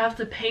never have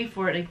to pay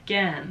for it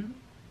again.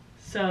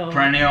 So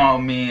perennial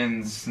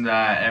means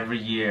that every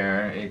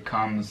year it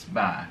comes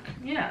back.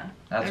 Yeah.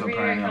 That's what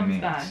perennial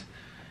means. Back.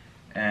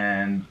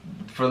 And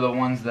for the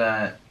ones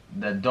that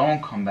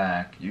don't come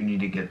back, you need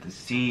to get the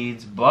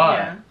seeds.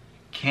 But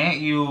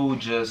can't you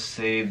just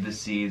save the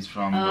seeds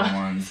from the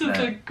ones this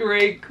is a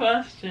great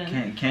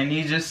question. Can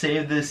you just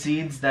save the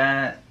seeds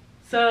that...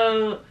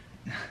 So,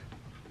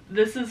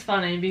 this is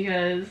funny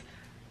because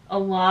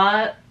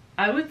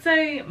I would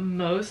say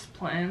most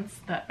plants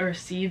or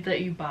seeds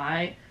that you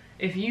buy,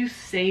 if you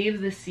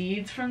save the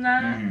seeds from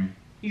that,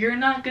 you're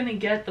not going to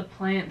get the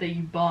plant that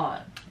you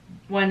bought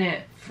when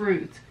it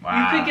fruits.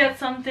 Wow. You could get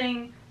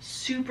something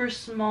super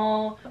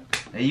small.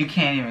 You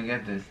can't even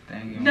get this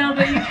thing. No,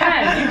 but you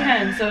can. You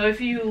can. So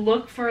if you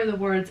look for the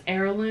words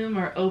heirloom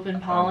or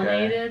open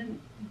pollinated,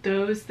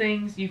 those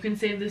things, you can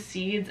save the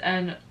seeds,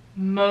 and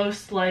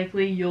most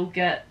likely you'll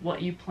get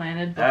what you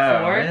planted before.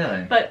 Oh,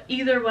 really? But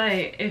either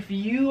way, if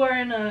you are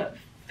in a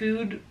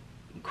food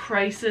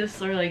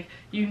crisis, or, like,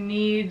 you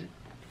need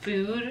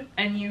food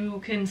and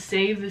you can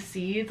save the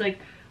seeds, like,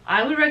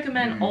 I would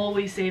recommend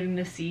always saving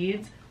the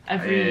seeds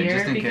every year,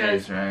 just in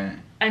because case, right?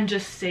 And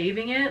just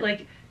saving it,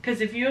 like,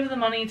 because if you have the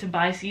money to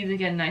buy seeds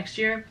again next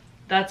year,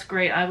 that's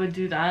great, I would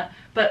do that,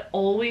 but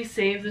always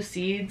save the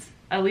seeds,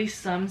 at least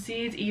some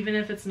seeds, even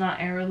if it's not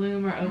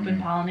heirloom or open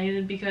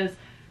pollinated, because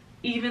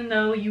even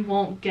though you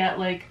won't get,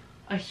 like,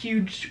 a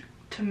huge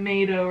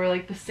tomato or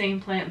like the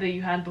same plant that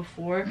you had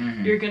before,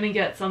 you're gonna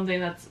get something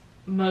that's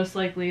most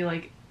likely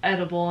like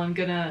edible and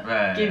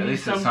gonna give you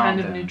some kind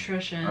of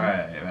nutrition.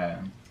 Right.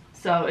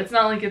 So it's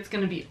not like it's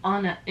gonna be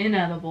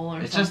inedible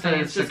or it's something.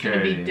 It's just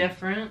gonna be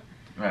different.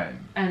 Right.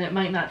 And it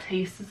might not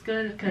taste as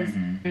good because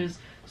there's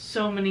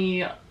so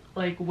many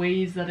like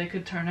ways that it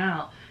could turn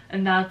out.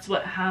 And that's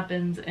what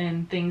happens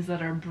in things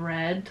that are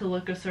bred to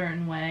look a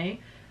certain way.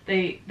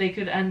 They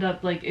could end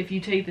up like, if you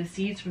take the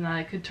seeds from that,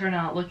 it could turn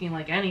out looking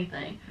like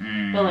anything.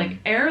 But like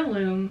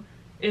heirloom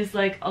is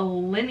like a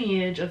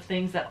lineage of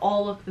things that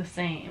all look the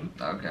same.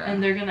 Okay.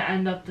 And they're gonna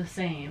end up the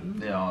same.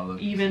 They all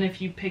look even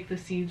if you pick the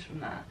seeds from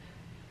that.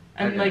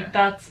 And like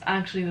that's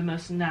actually the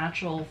most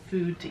natural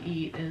food to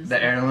eat is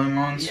the heirloom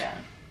ones? Yeah.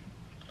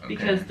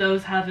 Because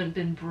those haven't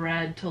been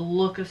bred to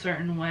look a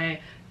certain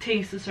way,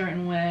 taste a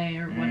certain way,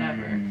 or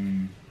whatever.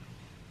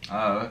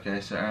 Oh,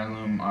 okay. So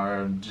heirloom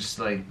are just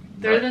like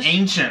they're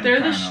ancient. They're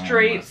the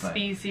straight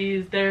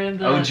species. They're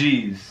the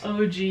OGs.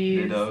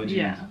 They're the OGs.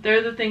 Yeah.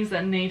 They're the things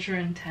that nature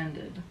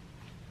intended.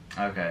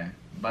 Okay.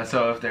 But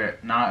so if they're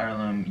not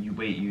heirloom,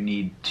 you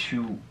need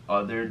 2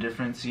 other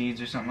different seeds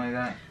or something like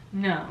that?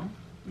 No.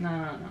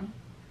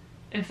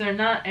 If they're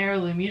not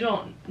heirloom, you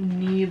don't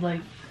need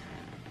like...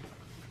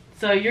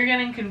 So you're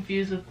getting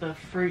confused with the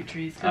fruit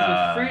trees.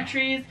 Because with fruit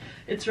trees,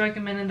 it's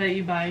recommended that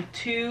you buy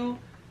 2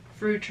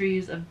 fruit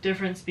trees of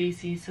different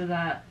species so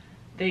that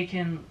they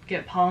can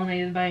get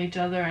pollinated by each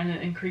other and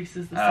it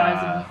increases the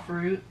size of the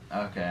fruit.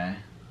 Okay.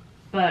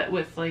 But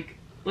with like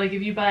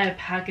if you buy a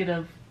packet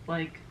of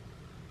like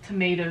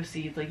tomato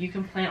seeds, like you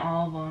can plant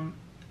all of them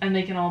and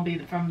they can all be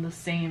from the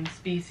same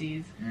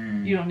species.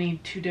 You don't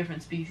need 2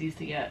 different species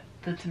to get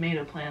the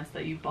tomato plants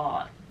that you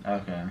bought.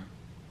 Okay.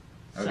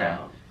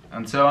 So,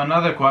 and so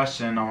another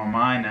question on my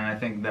mind, and I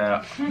think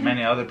that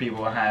many other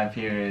people have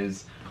here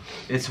is,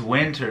 it's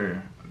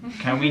winter.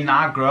 Can we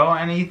not grow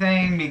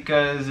anything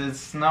because it's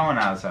snowing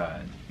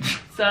outside?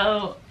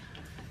 So,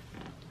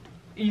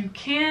 you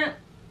can't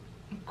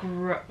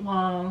grow...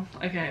 Well,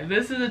 okay,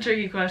 this is a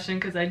tricky question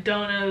because I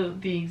don't know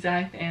the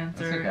exact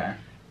answer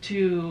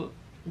to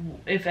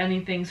if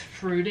anything's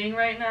fruiting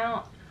right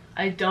now.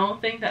 I don't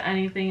think that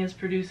anything is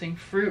producing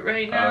fruit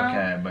right now.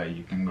 Okay, but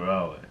you can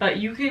grow it. But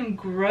you can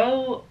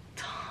grow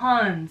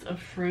tons of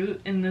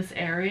fruit in this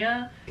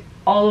area,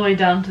 all the way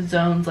down to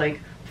zones like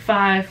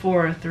 5,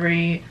 4, or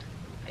 3,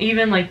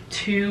 even like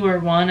 2 or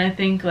 1. I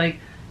think like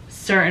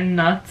certain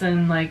nuts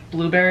and like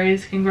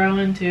blueberries can grow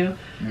in too.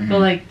 But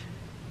like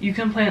you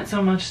can plant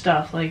so much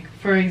stuff. Like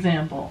for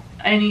example,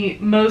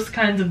 most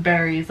kinds of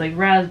berries like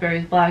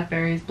raspberries,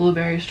 blackberries,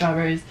 blueberries,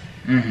 strawberries,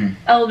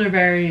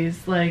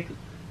 elderberries, like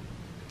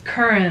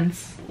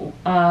currants,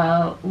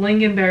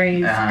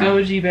 lingonberries,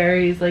 goji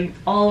berries, like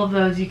all of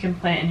those you can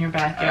plant in your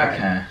backyard.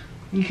 Okay.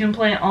 You can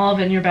plant all of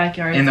it in your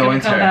backyard. In the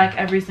winter. Come back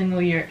every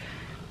single year.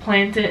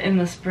 Plant it in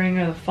the spring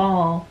or the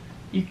fall.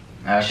 You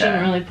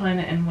shouldn't really plant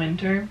it in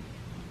winter.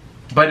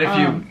 But if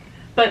you...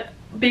 But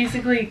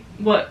basically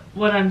what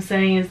I'm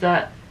saying is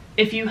that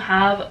if you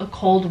have a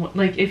cold...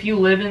 Like if you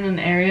live in an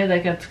area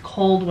that gets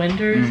cold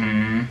winters,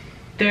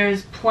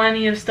 there's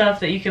plenty of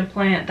stuff that you can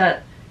plant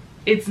that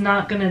it's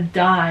not gonna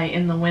die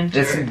in the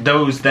winter.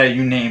 Those that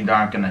you named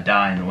aren't gonna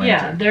die in the winter.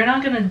 Yeah, they're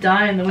not gonna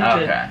die in the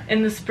winter. Okay.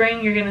 In the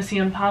spring, you're gonna see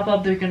them pop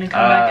up. They're gonna come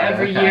back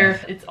every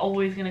year. It's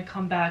always gonna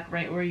come back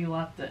right where you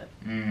left it.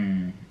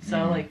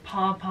 So like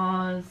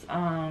pawpaws,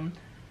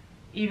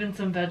 even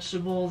some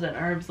vegetables and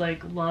herbs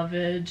like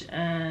lovage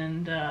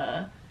and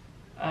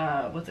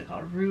what's it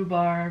called,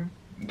 rhubarb.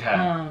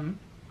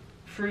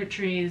 Fruit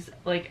trees,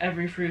 like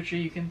every fruit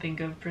tree you can think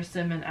of: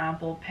 persimmon,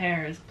 apple,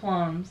 pears,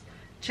 plums,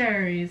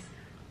 cherries,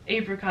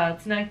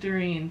 apricots,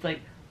 nectarines,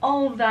 like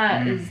all of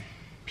that is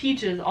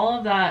peaches, all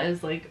of that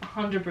is like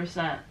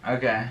 100%.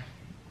 Okay.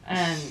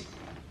 And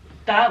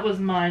that was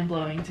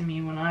mind-blowing to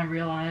me when I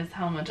realized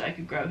how much I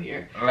could grow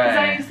here. Because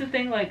I used to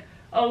think like,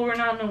 oh, we're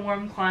not in a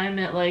warm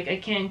climate, like I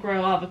can't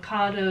grow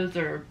avocados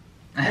or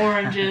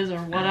oranges or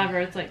whatever.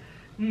 It's like,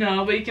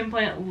 no, but you can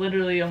plant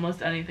literally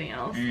almost anything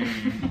else.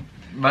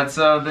 But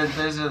so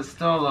there's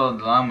still a little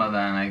dilemma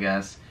then, I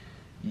guess.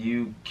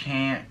 You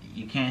can't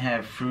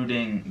have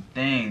fruiting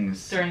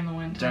things during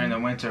the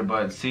winter.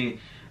 But see,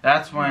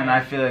 that's when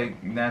I feel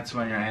like that's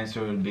when your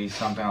answer would be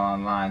something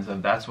along the lines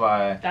of that's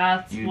why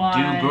you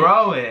do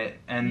grow it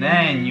and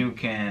then you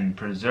can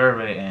preserve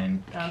it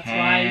and that's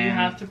why you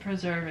have to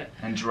preserve it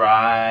and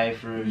dry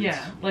fruits.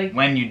 Yeah, like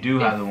when you do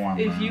have the warm.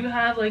 If you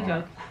have like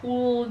a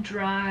cool,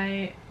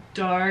 dry,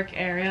 dark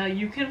area,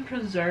 you can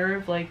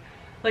preserve like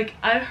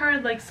I've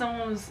heard like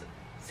someone was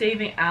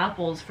saving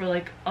apples for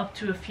like up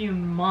to a few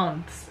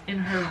months in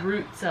her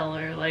root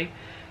cellar, like,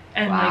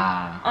 and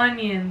like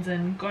onions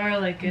and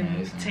garlic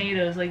and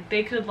potatoes, like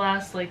they could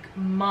last like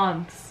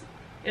months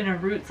in a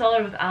root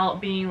cellar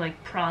without being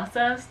like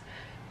processed.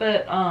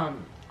 But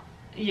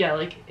yeah,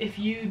 like if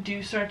you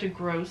do start to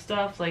grow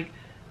stuff, like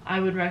I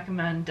would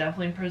recommend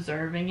definitely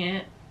preserving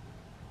it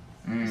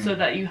so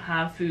that you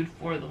have food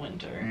for the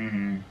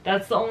winter.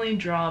 That's the only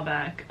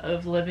drawback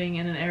of living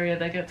in an area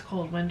that gets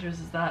cold winters,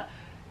 is that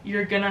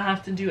you're gonna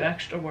have to do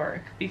extra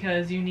work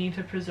because you need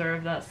to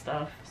preserve that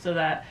stuff so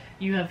that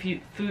you have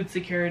food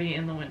security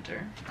in the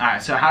winter.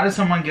 Alright, so how does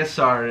someone get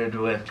started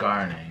with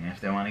gardening if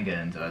they want to get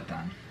into it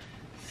then?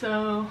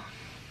 So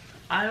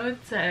I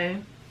would say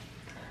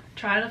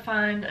try to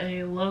find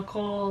a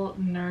local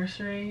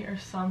nursery or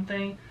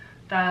something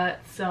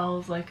that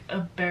sells like a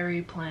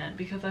berry plant,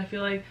 because I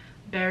feel like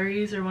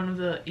berries are one of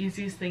the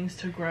easiest things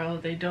to grow.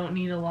 They don't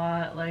need a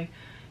lot. Like,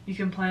 you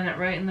can plant it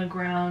right in the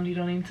ground. You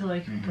don't need to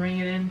like bring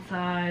it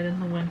inside in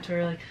the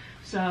winter. Like,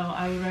 so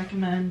I would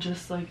recommend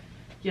just like,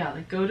 yeah,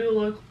 like go to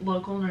a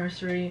local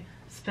nursery,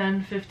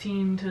 spend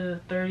 $15 to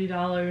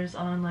 $30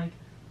 on like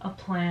a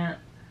plant,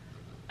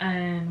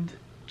 and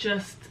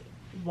just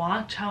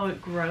watch how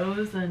it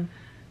grows and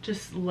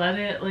just let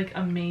it like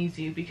amaze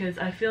you, because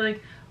I feel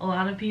like a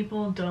lot of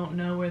people don't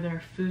know where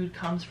their food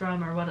comes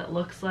from or what it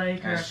looks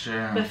like, or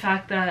the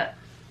fact that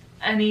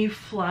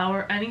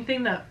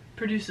anything that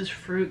produces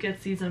fruit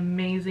gets these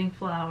amazing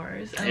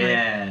flowers.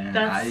 And, like,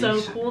 that's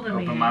so cool to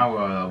me. Open my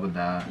world up with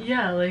that.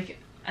 Yeah, like,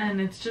 and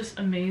it's just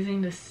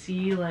amazing to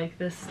see like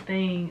this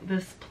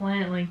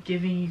plant like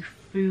giving you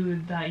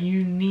food that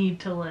you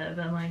need to live,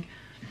 and like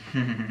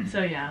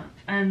so yeah.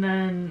 And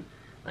then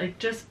like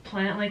just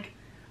plant, like,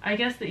 I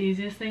guess the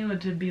easiest thing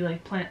would to be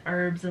like plant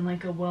herbs in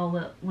like a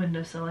well-lit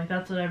windowsill. Like,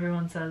 that's what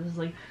everyone says, is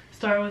like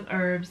start with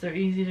herbs. They're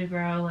easy to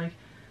grow. Like,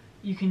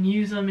 you can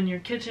use them in your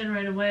kitchen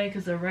right away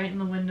because they're right in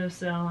the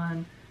windowsill,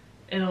 and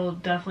it'll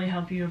definitely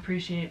help you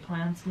appreciate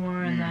plants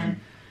more. And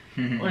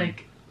then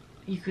like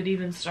you could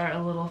even start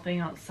a little thing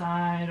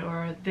outside,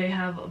 or they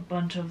have a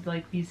bunch of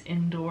like these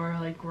indoor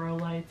like grow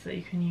lights that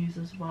you can use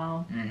as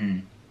well.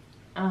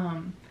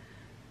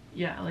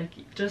 Yeah, like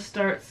just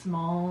start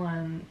small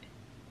and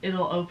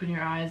it'll open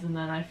your eyes, and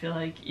then I feel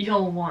like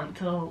you'll want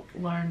to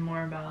learn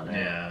more about it.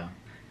 Yeah.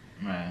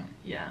 Right.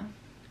 Yeah.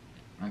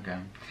 Okay.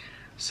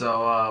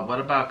 So,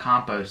 what about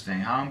composting?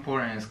 How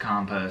important is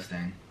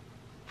composting?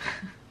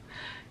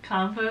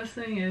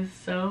 Composting is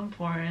so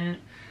important.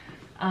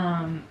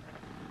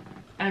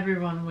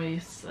 Everyone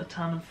wastes a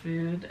ton of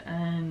food,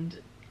 and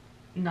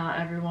not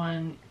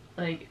everyone,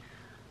 like,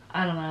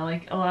 I don't know,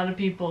 like, a lot of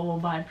people will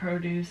buy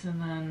produce and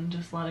then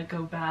just let it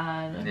go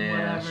bad and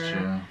whatever. That's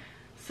true.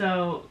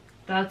 So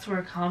that's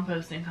where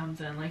composting comes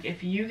in. Like,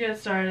 if you get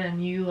started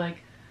and you like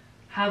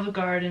have a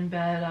garden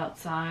bed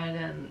outside,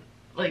 and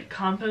like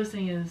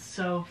composting is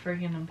so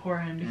freaking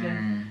important,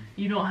 because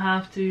you don't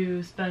have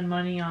to spend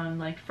money on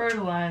like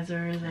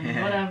fertilizers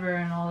and whatever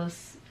and all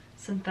this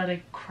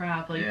synthetic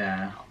crap. Like,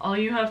 all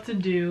you have to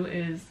do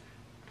is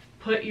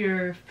put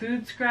your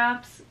food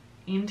scraps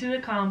into the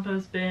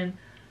compost bin,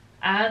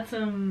 add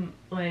some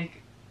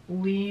like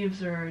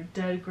leaves or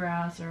dead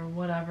grass or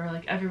whatever,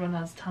 like everyone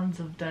has tons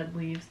of dead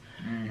leaves,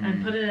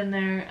 and put it in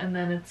there, and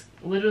then it's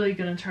literally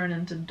going to turn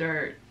into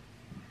dirt,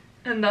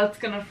 and that's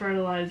going to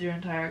fertilize your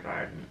entire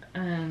garden,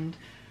 and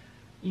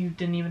you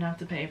didn't even have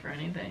to pay for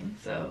anything.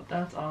 So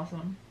that's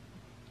awesome.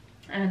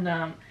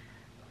 And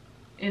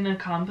in a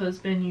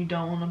compost bin you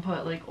don't want to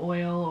put like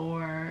oil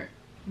or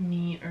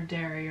meat or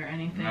dairy or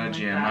anything like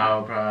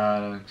GMO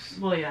products.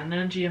 Well, yeah,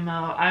 no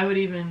GMO. I would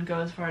even go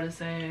as far to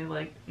say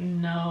like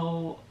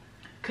no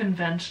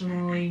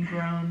conventionally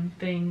grown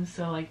things,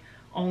 so like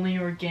only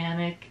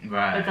organic.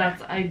 Right. But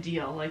that's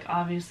ideal. Like,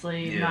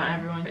 obviously not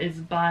everyone is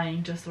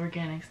buying just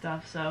organic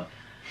stuff, so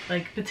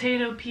like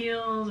potato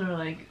peels or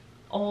like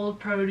old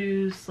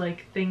produce,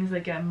 like things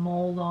that get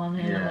mold on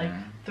it, like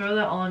throw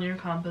that all in your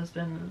compost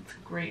bin, and it's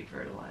great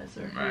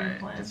fertilizer for your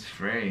plants. It's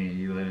free.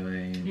 You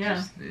literally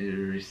just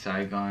you're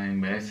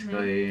recycling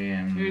basically,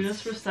 and you're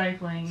just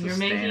recycling. You're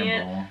making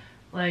it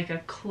like a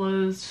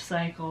closed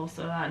cycle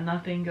so that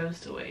nothing goes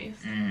to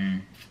waste.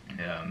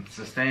 Yeah,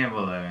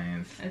 sustainable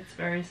living. It's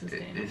very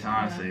sustainable. It's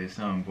honestly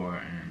so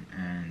important,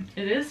 and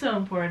it is so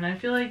important. I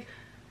feel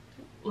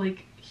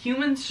like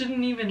humans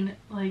shouldn't even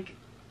like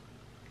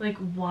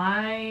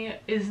why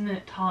isn't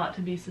it taught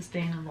to be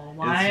sustainable?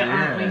 Why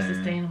aren't we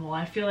sustainable?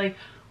 I feel like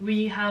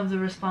we have the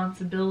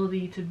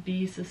responsibility to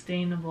be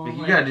sustainable. But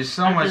you gotta do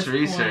so much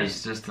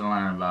research just to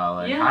learn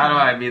about how do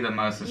I be the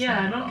most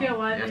sustainable. Yeah, I don't get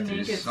why they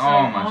make it so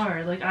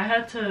hard. Like, I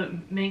had to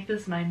make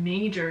this my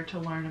major to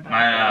learn about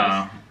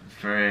I know,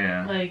 for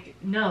real. Like,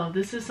 no,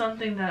 this is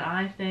something that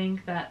I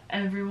think that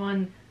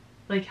everyone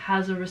like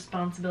has a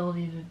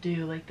responsibility to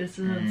do. Like, this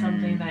isn't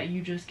something that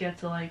you just get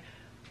to like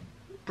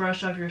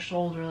brush off your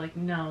shoulder. Like,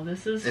 no,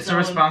 this is it's so a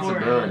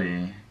responsibility.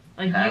 Important.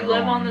 Like, you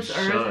live on this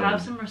earth,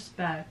 have some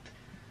respect.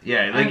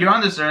 Yeah, like, you're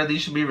on this earth, you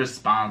should be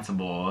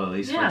responsible, at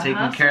least, for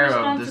taking care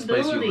of this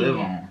place you live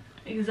on.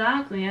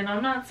 Exactly, and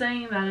I'm not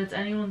saying that it's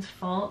anyone's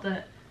fault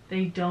that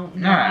they don't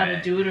know how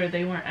to do it or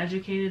they weren't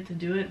educated to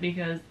do it,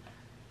 because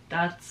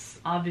that's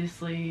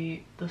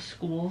obviously the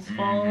school's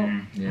fault.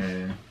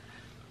 Yeah.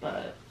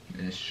 But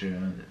it's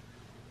true.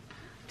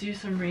 Do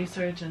some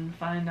research and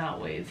find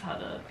out ways how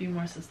to be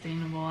more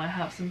sustainable. I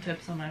have some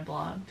tips on my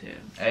blog too.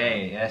 So.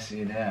 Hey, yes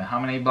you do. How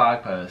many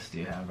blog posts do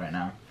you have right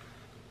now?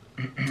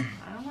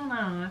 I don't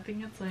know. I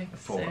think it's like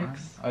 4.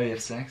 6. Oh, you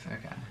have 6?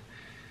 Okay.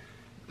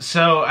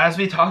 So, as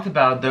we talked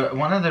about,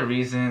 one of the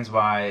reasons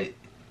why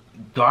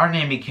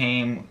gardening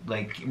became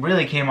like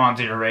really came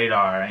onto your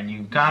radar, and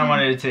you kind of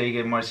wanted to take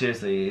it more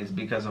seriously, is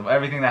because of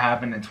everything that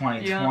happened in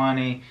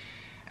 2020. Yeah.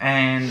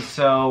 And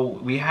so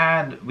we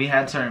had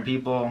certain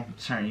people,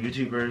 certain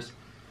YouTubers,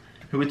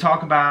 who would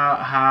talk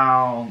about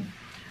how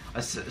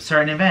a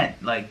certain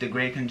event like the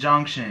Great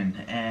Conjunction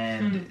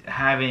and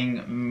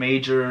having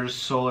major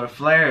solar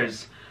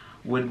flares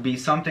would be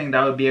something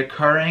that would be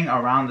occurring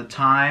around the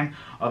time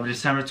of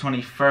December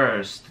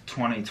 21st,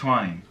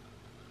 2020.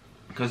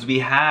 Because we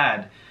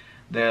had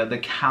the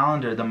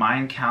calendar, the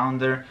Mayan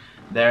calendar,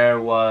 there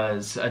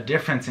was a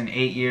difference in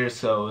 8 years,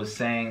 so it was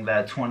saying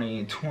that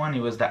 2020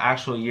 was the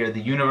actual year the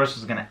universe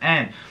was going to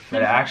end,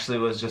 but it actually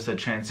was just a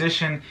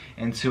transition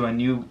into a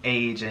new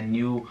age,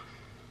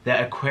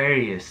 the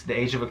Aquarius, the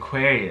age of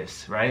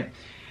Aquarius, right?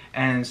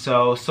 And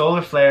so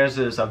solar flares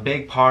is a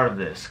big part of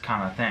this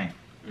kind of thing.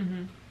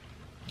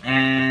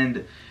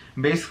 And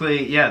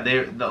basically, yeah,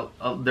 there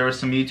were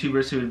some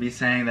YouTubers who would be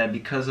saying that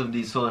because of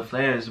these solar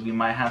flares, we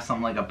might have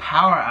something like a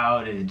power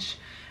outage.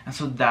 And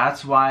so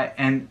that's why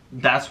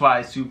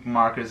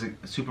supermarkets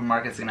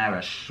are gonna have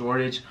a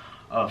shortage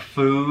of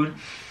food.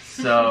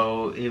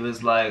 So it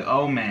was like,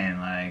 oh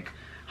man, like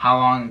how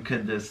long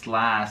could this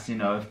last? You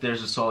know, if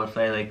there's a solar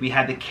flare, like we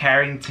had the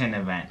Carrington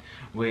event,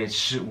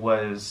 which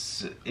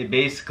was, it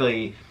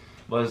basically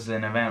was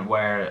an event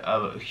where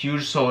a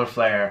huge solar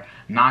flare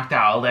knocked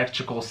out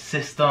electrical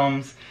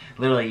systems.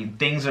 Literally,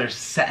 things are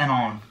setting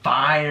on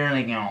fire,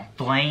 like, you know,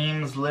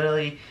 flames,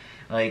 literally.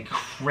 Like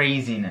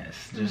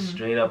craziness, just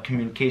straight up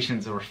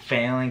communications that were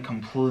failing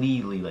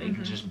completely,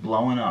 like just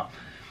blowing up.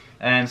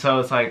 And so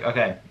it's like,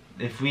 okay,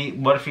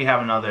 what if we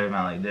have another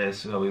event like this?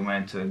 So we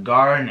went to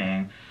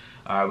gardening.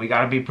 We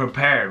gotta be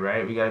prepared,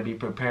 right? We gotta be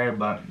prepared.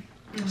 But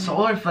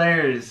solar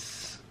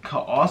flares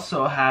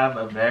also have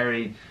a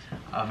very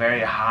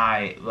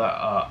high,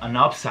 an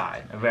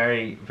upside, a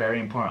very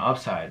important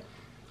upside,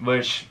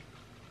 which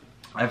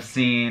I've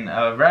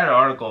read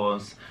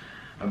articles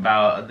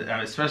about,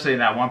 especially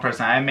that one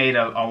person. I made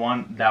that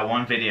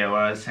one video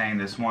where I was saying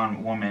this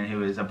one woman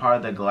who is a part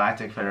of the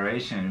Galactic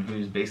Federation,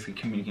 who's basically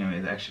communicating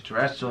with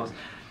extraterrestrials,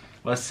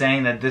 was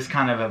saying that this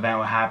kind of event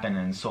would happen,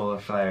 and solar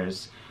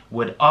flares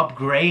would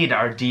upgrade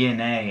our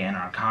DNA and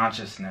our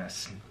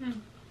consciousness.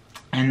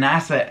 And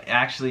NASA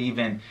actually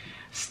even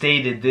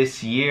stated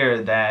this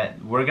year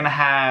that we're gonna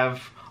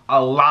have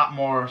a lot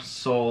more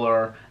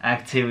solar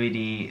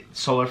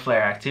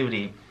flare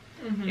activity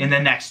in the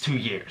next 2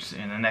 years.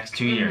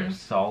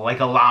 So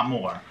like a lot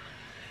more.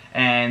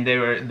 And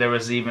there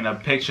was even a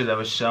picture that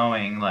was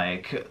showing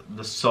like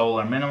the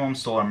solar minimum,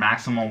 solar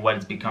maximum, what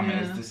it's becoming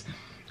is this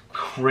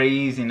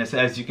craziness,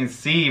 as you can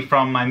see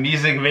from my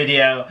music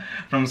video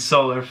from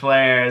solar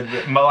flare,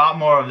 a lot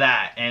more of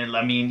that. And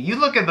I mean, you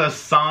look at the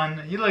sun,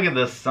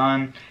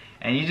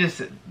 and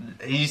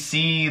you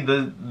see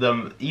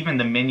even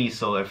the mini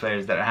solar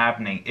flares that are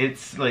happening.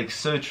 It's like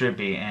so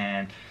trippy,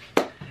 and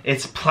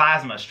it's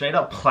plasma, straight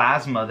up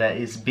plasma that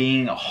is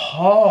being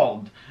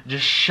hauled,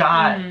 just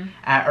shot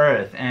at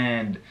Earth.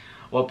 And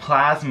what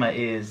plasma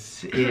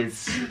is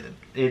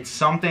it's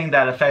something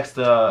that affects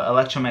the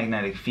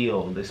electromagnetic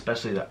field,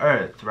 especially the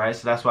Earth, right?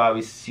 So that's why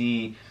we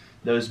see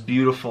those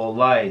beautiful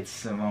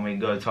lights, and when we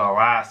go to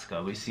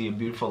Alaska, we see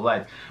beautiful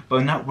lights.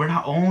 But we're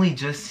not only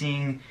just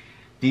seeing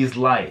these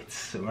lights.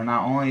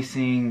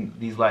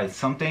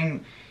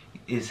 Something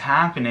is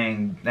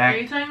happening that... Are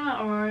you talking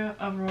about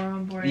Aurora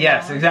Borealis?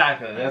 Yes,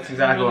 exactly. That's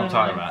exactly what I'm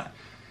talking about.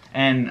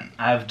 And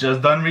I've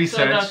just done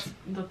research. So that's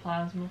the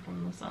plasma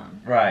from the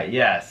sun. Right,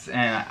 yes.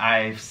 And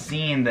I've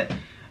seen that,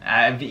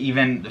 I've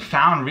even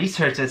found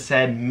research that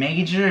said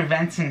major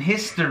events in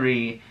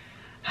history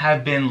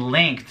have been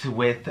linked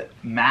with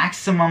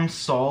maximum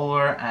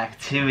solar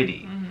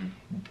activity.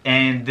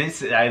 And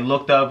this, I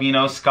looked up,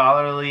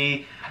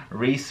 scholarly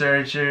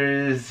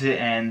researchers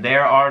and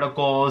their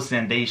articles,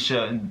 and they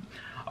showed...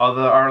 All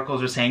the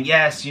articles are saying,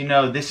 yes,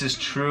 this is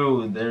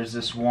true. There's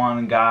this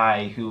one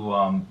guy who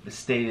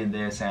stated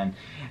this, and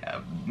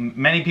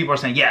many people are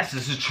saying, yes,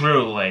 this is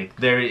true. Like,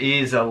 there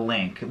is a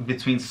link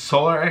between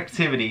solar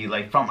activity,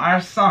 like from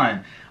our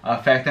sun,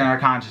 affecting our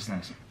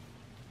consciousness.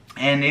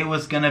 And it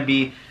was going to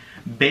be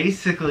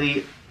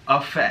basically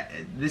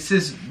this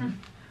is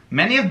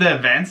many of the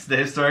events, the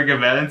historic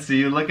events. So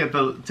you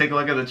take a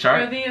look at the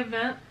chart. Or the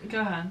event.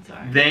 Go ahead.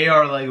 Sorry. They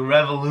are like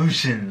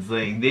revolutions.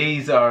 Like,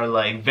 these are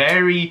like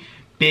very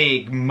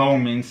big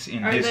moments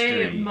in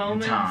history. Are they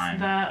moments in time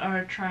that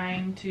are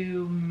trying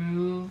to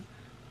move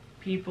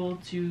people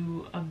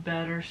to a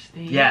better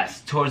state?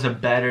 Yes, towards a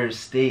better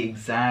state,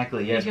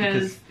 exactly. Yes,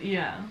 because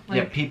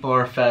people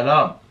are fed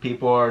up.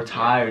 People are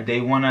tired.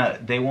 They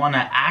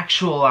wanna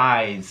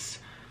actualize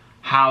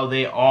how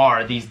they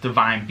are these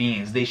divine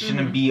beings. They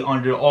shouldn't be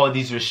under all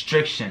these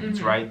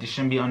restrictions, right? They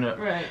shouldn't be under.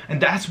 Right.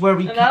 And that's where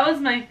we. And that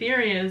was my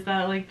theory, is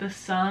that like the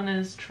sun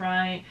is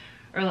trying.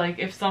 Or like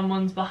if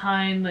someone's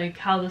behind like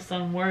how the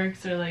sun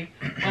works, or like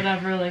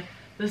whatever, like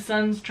the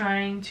sun's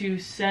trying to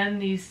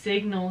send these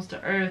signals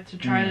to Earth to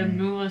try to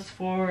move us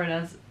forward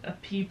as a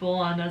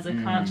people and as a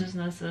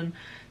consciousness, and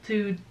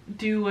to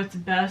do what's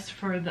best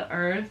for the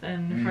Earth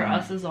and for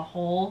us as a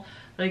whole.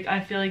 Like,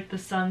 I feel like the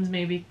sun's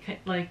maybe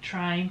like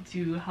trying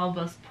to help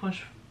us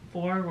push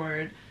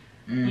forward,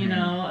 you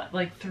know,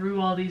 like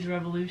through all these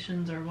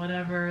revolutions or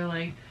whatever,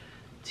 like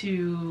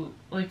to,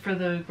 like, for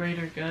the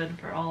greater good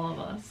for all of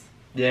us.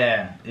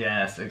 Yeah,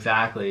 yes,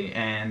 exactly.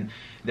 And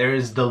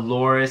there's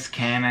Dolores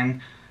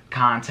Cannon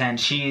content.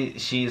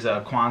 She's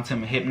a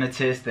quantum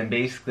hypnotist, and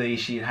basically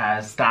she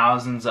has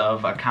thousands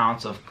of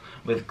accounts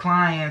with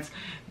clients,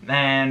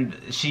 and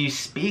she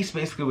speaks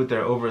basically with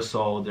their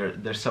oversoul,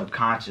 their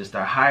subconscious,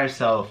 their higher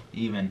self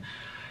even.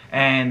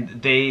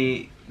 And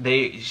they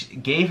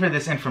gave her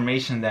this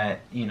information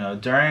that, you know,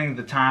 during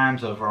the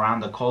times of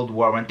around the Cold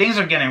War, when things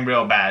are getting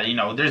real bad, you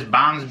know, there's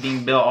bombs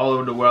being built all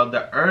over the world,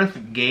 the Earth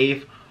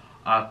gave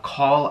a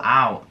call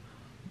out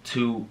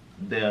to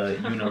the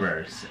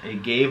universe.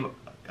 It gave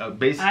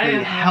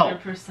basically help. I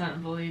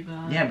 100% believe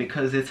that. Yeah,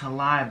 because it's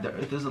alive. The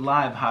Earth is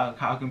alive.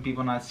 How can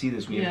people not see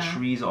this? We have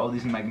trees, all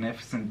these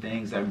magnificent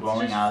things that are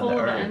growing out of the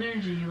Earth. Full of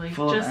energy, like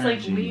just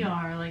like we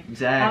are. Like,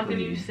 exactly.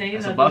 How can you say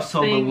as that? Above,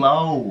 so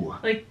below.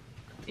 Like,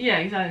 yeah,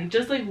 exactly.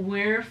 Just like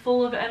we're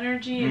full of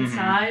energy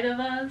inside of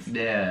us.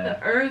 Yeah.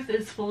 The Earth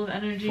is full of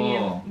energy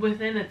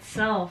within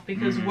itself,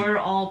 because we're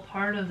all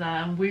part of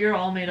that, and we're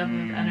all made up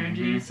of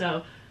energy.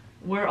 So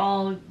we're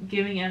all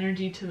giving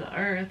energy to the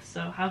Earth. So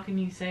how can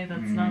you say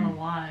that's not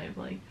alive?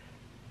 Like,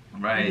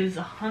 right. It is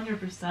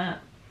 100%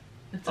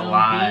 its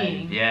alive. own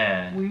being.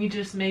 Yeah. We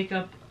just make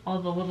up all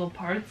the little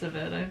parts of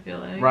it, I feel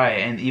like. Right.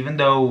 And even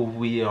though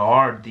we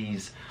are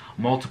these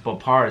multiple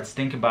parts,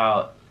 think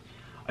about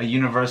a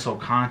universal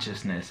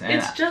consciousness. And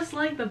it's just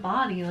like the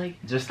body,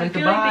 like, just like I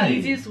feel the like body. the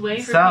easiest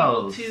way for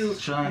cells, people to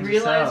trillions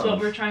realize what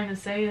we're trying to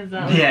say is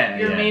that, like,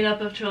 you're made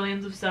up of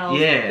trillions of cells.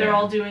 They're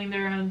all doing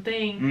their own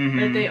thing,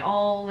 but they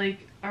all, like,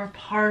 are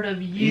part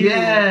of you.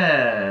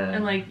 Yeah.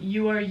 And, like,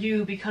 you are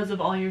you because of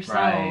all your cells.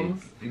 Right.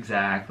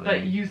 Exactly.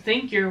 But you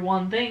think you're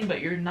one thing, but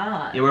you're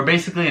not. Yeah, we're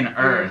basically an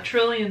Earth. We're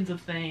trillions of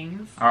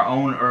things. Our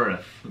own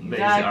Earth, basically.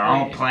 Exactly. Our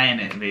own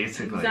planet,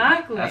 basically.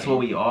 Exactly. That's what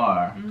we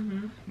are.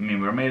 I mean,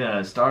 we're made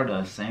of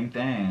stardust, same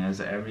thing as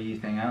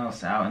everything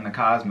else out in the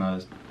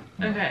cosmos.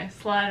 Okay,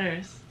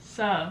 sliders.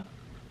 So,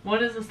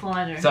 what is a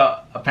slider? So,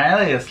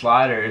 apparently a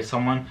slider is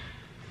someone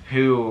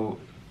who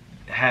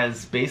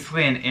has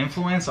basically an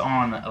influence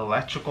on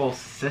electrical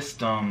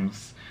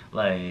systems,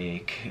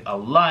 like a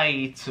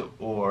light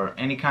or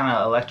any kind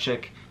of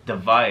electric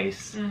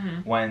device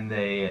when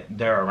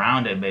they're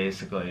around it,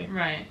 basically.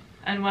 Right.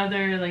 And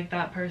whether, like,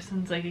 that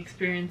person's, like,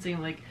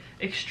 experiencing, like,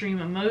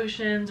 extreme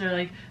emotions, or,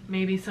 like,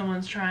 maybe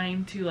someone's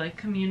trying to, like,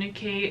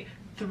 communicate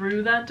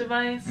through that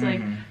device,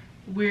 like,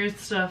 weird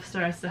stuff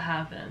starts to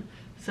happen.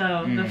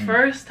 So the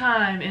first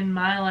time in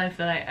my life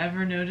that I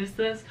ever noticed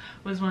this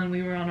was when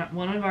we were on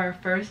one of our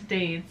first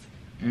dates,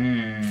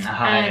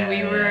 and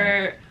we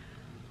were,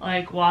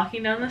 like,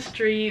 walking down the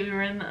street. We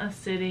were in a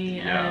city,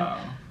 and,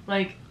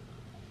 like,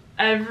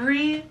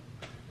 every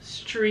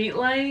street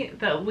light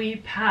that we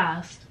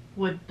passed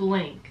would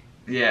blink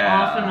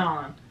off and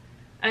on,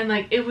 and,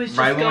 like, it was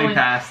just going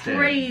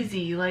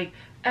crazy. Like,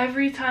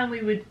 every time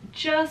we would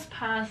just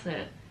pass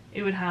it,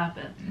 it would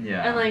happen.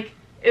 And, like,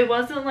 it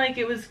wasn't like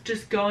it was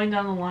just going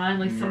down the line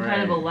like some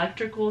kind of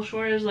electrical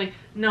shortage. Like,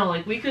 no,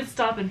 like, we could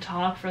stop and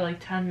talk for like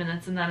 10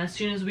 minutes, and then as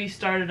soon as we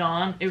started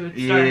on, it would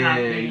start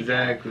happening.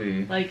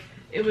 Exactly. Like,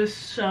 it was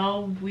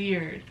so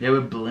weird. It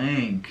would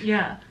blink.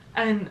 Yeah.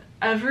 And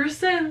ever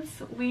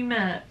since we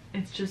met,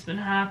 it's just been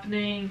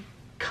happening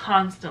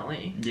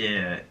constantly.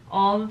 Yeah.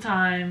 All the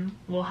time,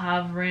 we'll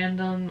have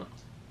random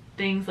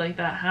things like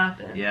that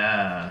happen.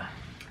 Yeah.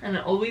 And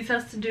it always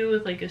has to do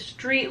with, like, a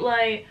street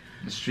light,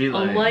 a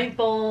light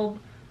bulb,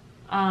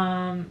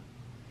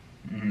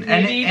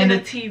 maybe and a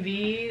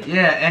TV.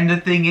 Yeah, and the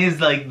thing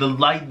is, like,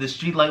 the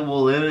street light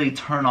will literally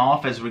turn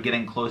off as we're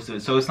getting close to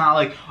it. So it's not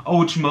like,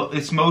 oh,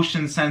 it's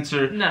motion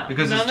sensor,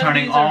 because it's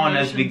turning on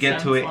as we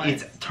get to it.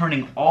 Lights. It's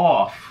turning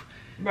off.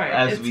 Right,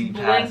 as it's we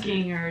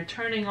blinking or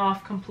turning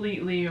off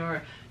completely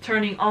or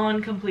turning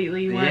on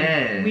completely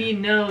when we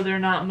know they're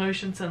not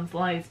motion sense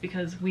lights,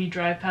 because we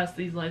drive past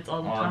these lights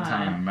all the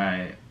time.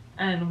 Right.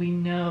 And we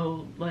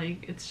know,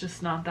 like, it's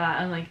just not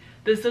that. And, like,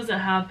 this doesn't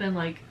happen,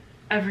 like,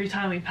 every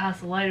time we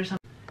pass a light or something.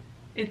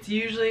 It's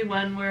usually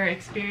when we're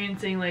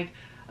experiencing, like,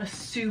 a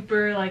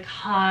super, like,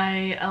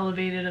 high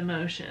elevated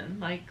emotion.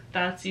 Like,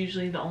 that's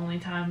usually the only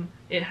time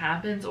it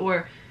happens.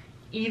 Or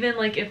even,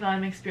 like, if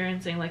I'm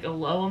experiencing, like, a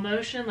low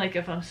emotion, like,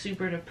 if I'm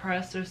super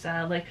depressed or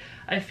sad, like,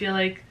 I feel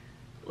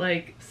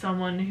like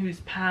someone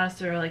who's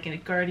passed, or, like, a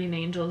guardian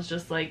angel is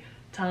just, like,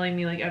 telling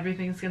me, like,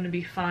 everything's gonna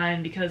be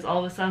fine, because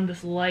all of a sudden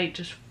this light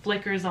just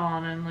flickers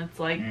on, and it's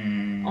like,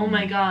 oh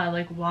my god,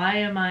 like, why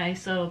am I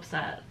so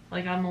upset?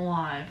 Like, I'm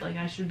alive. Like,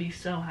 I should be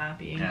so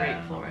happy and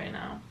grateful right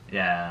now.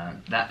 Yeah,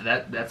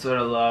 that's what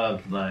I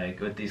love, like,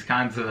 with these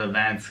kinds of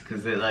events,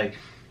 because it, like,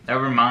 that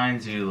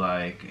reminds you,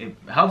 like, it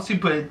helps you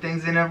put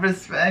things into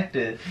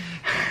perspective.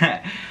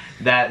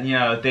 That, you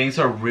know, things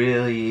are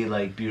really,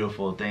 like,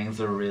 beautiful. Things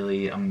are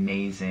really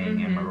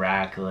amazing and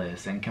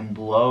miraculous and can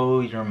blow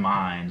your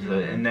mind.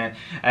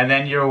 And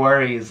then your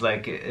worries,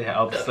 like, it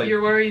helps, like,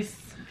 your worries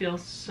feel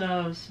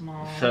so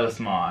small. So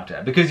small after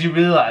that, because you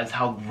realize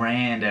how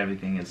grand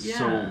everything is.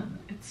 Yeah,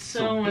 it's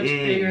so much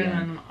bigger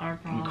than our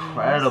problems.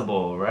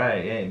 Incredible,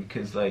 right? Yeah,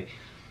 because, like,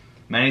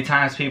 many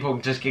times people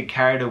just get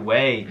carried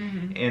away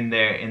in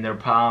their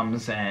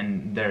problems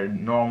and their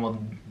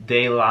normal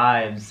day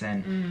lives,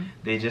 and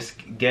they just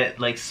get,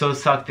 like, so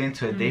sucked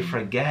into it, they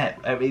forget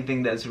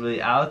everything that's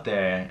really out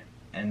there,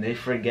 and they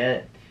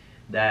forget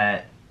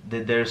that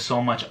there's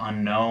so much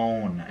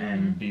unknown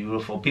and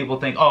beautiful. People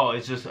think, oh,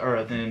 it's just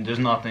Earth and there's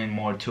nothing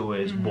more to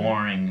it. It's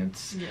boring.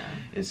 It's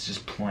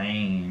just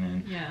plain,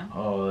 and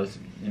oh, it's,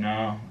 you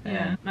know.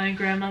 Yeah. My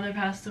grandmother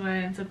passed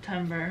away in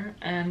September,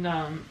 and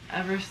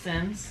ever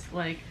since,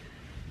 like,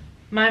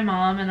 my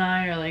mom and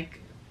I are, like,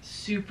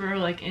 super,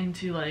 like,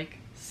 into, like,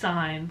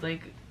 signs.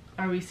 Like,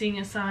 are we seeing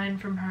a sign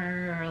from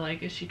her, or,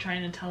 like, is she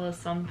trying to tell us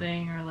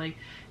something, or, like,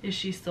 is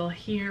she still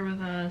here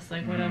with us,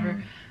 like,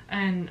 whatever.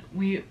 And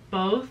we've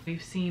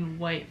seen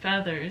white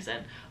feathers,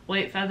 and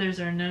white feathers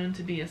are known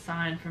to be a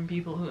sign from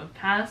people who have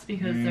passed,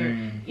 because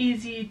they're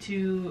easy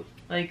to,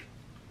 like,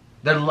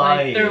 they're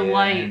light.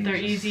 They're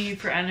easy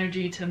for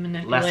energy to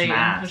manipulate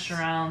and push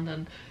around,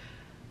 and,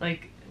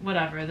 like,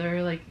 whatever.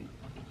 They're, like,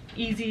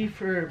 easy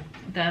for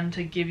them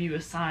to give you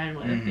a sign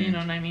with, you know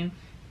what I mean?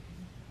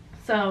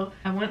 So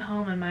I went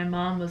home and my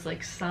mom was,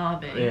 like,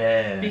 sobbing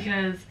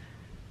because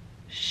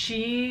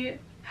she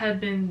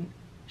had been,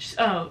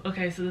 oh,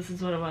 okay, so this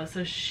is what it was.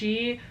 So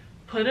she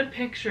put a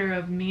picture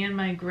of me and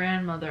my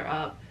grandmother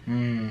up,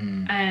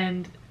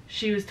 and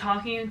she was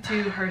talking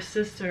to her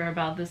sister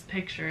about this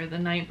picture the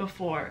night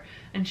before,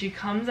 and she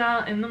comes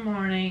out in the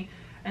morning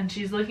and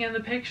she's looking at the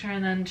picture,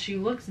 and then she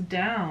looks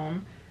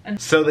down. And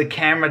so the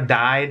camera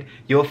died.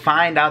 You'll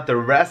find out the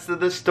rest of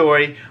the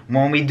story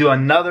when we do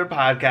another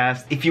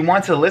podcast. If you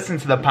want to listen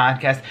to the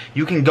podcast,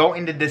 you can go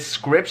in the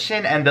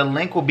description and the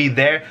link will be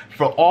there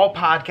for all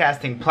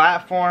podcasting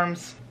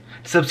platforms.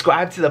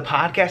 Subscribe to the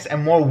podcast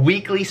and more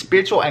weekly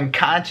spiritual and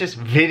conscious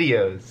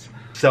videos.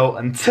 So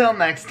until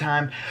next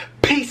time,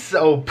 peace.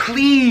 So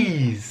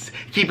please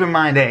keep your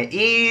mind at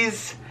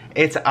ease.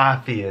 It's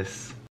obvious.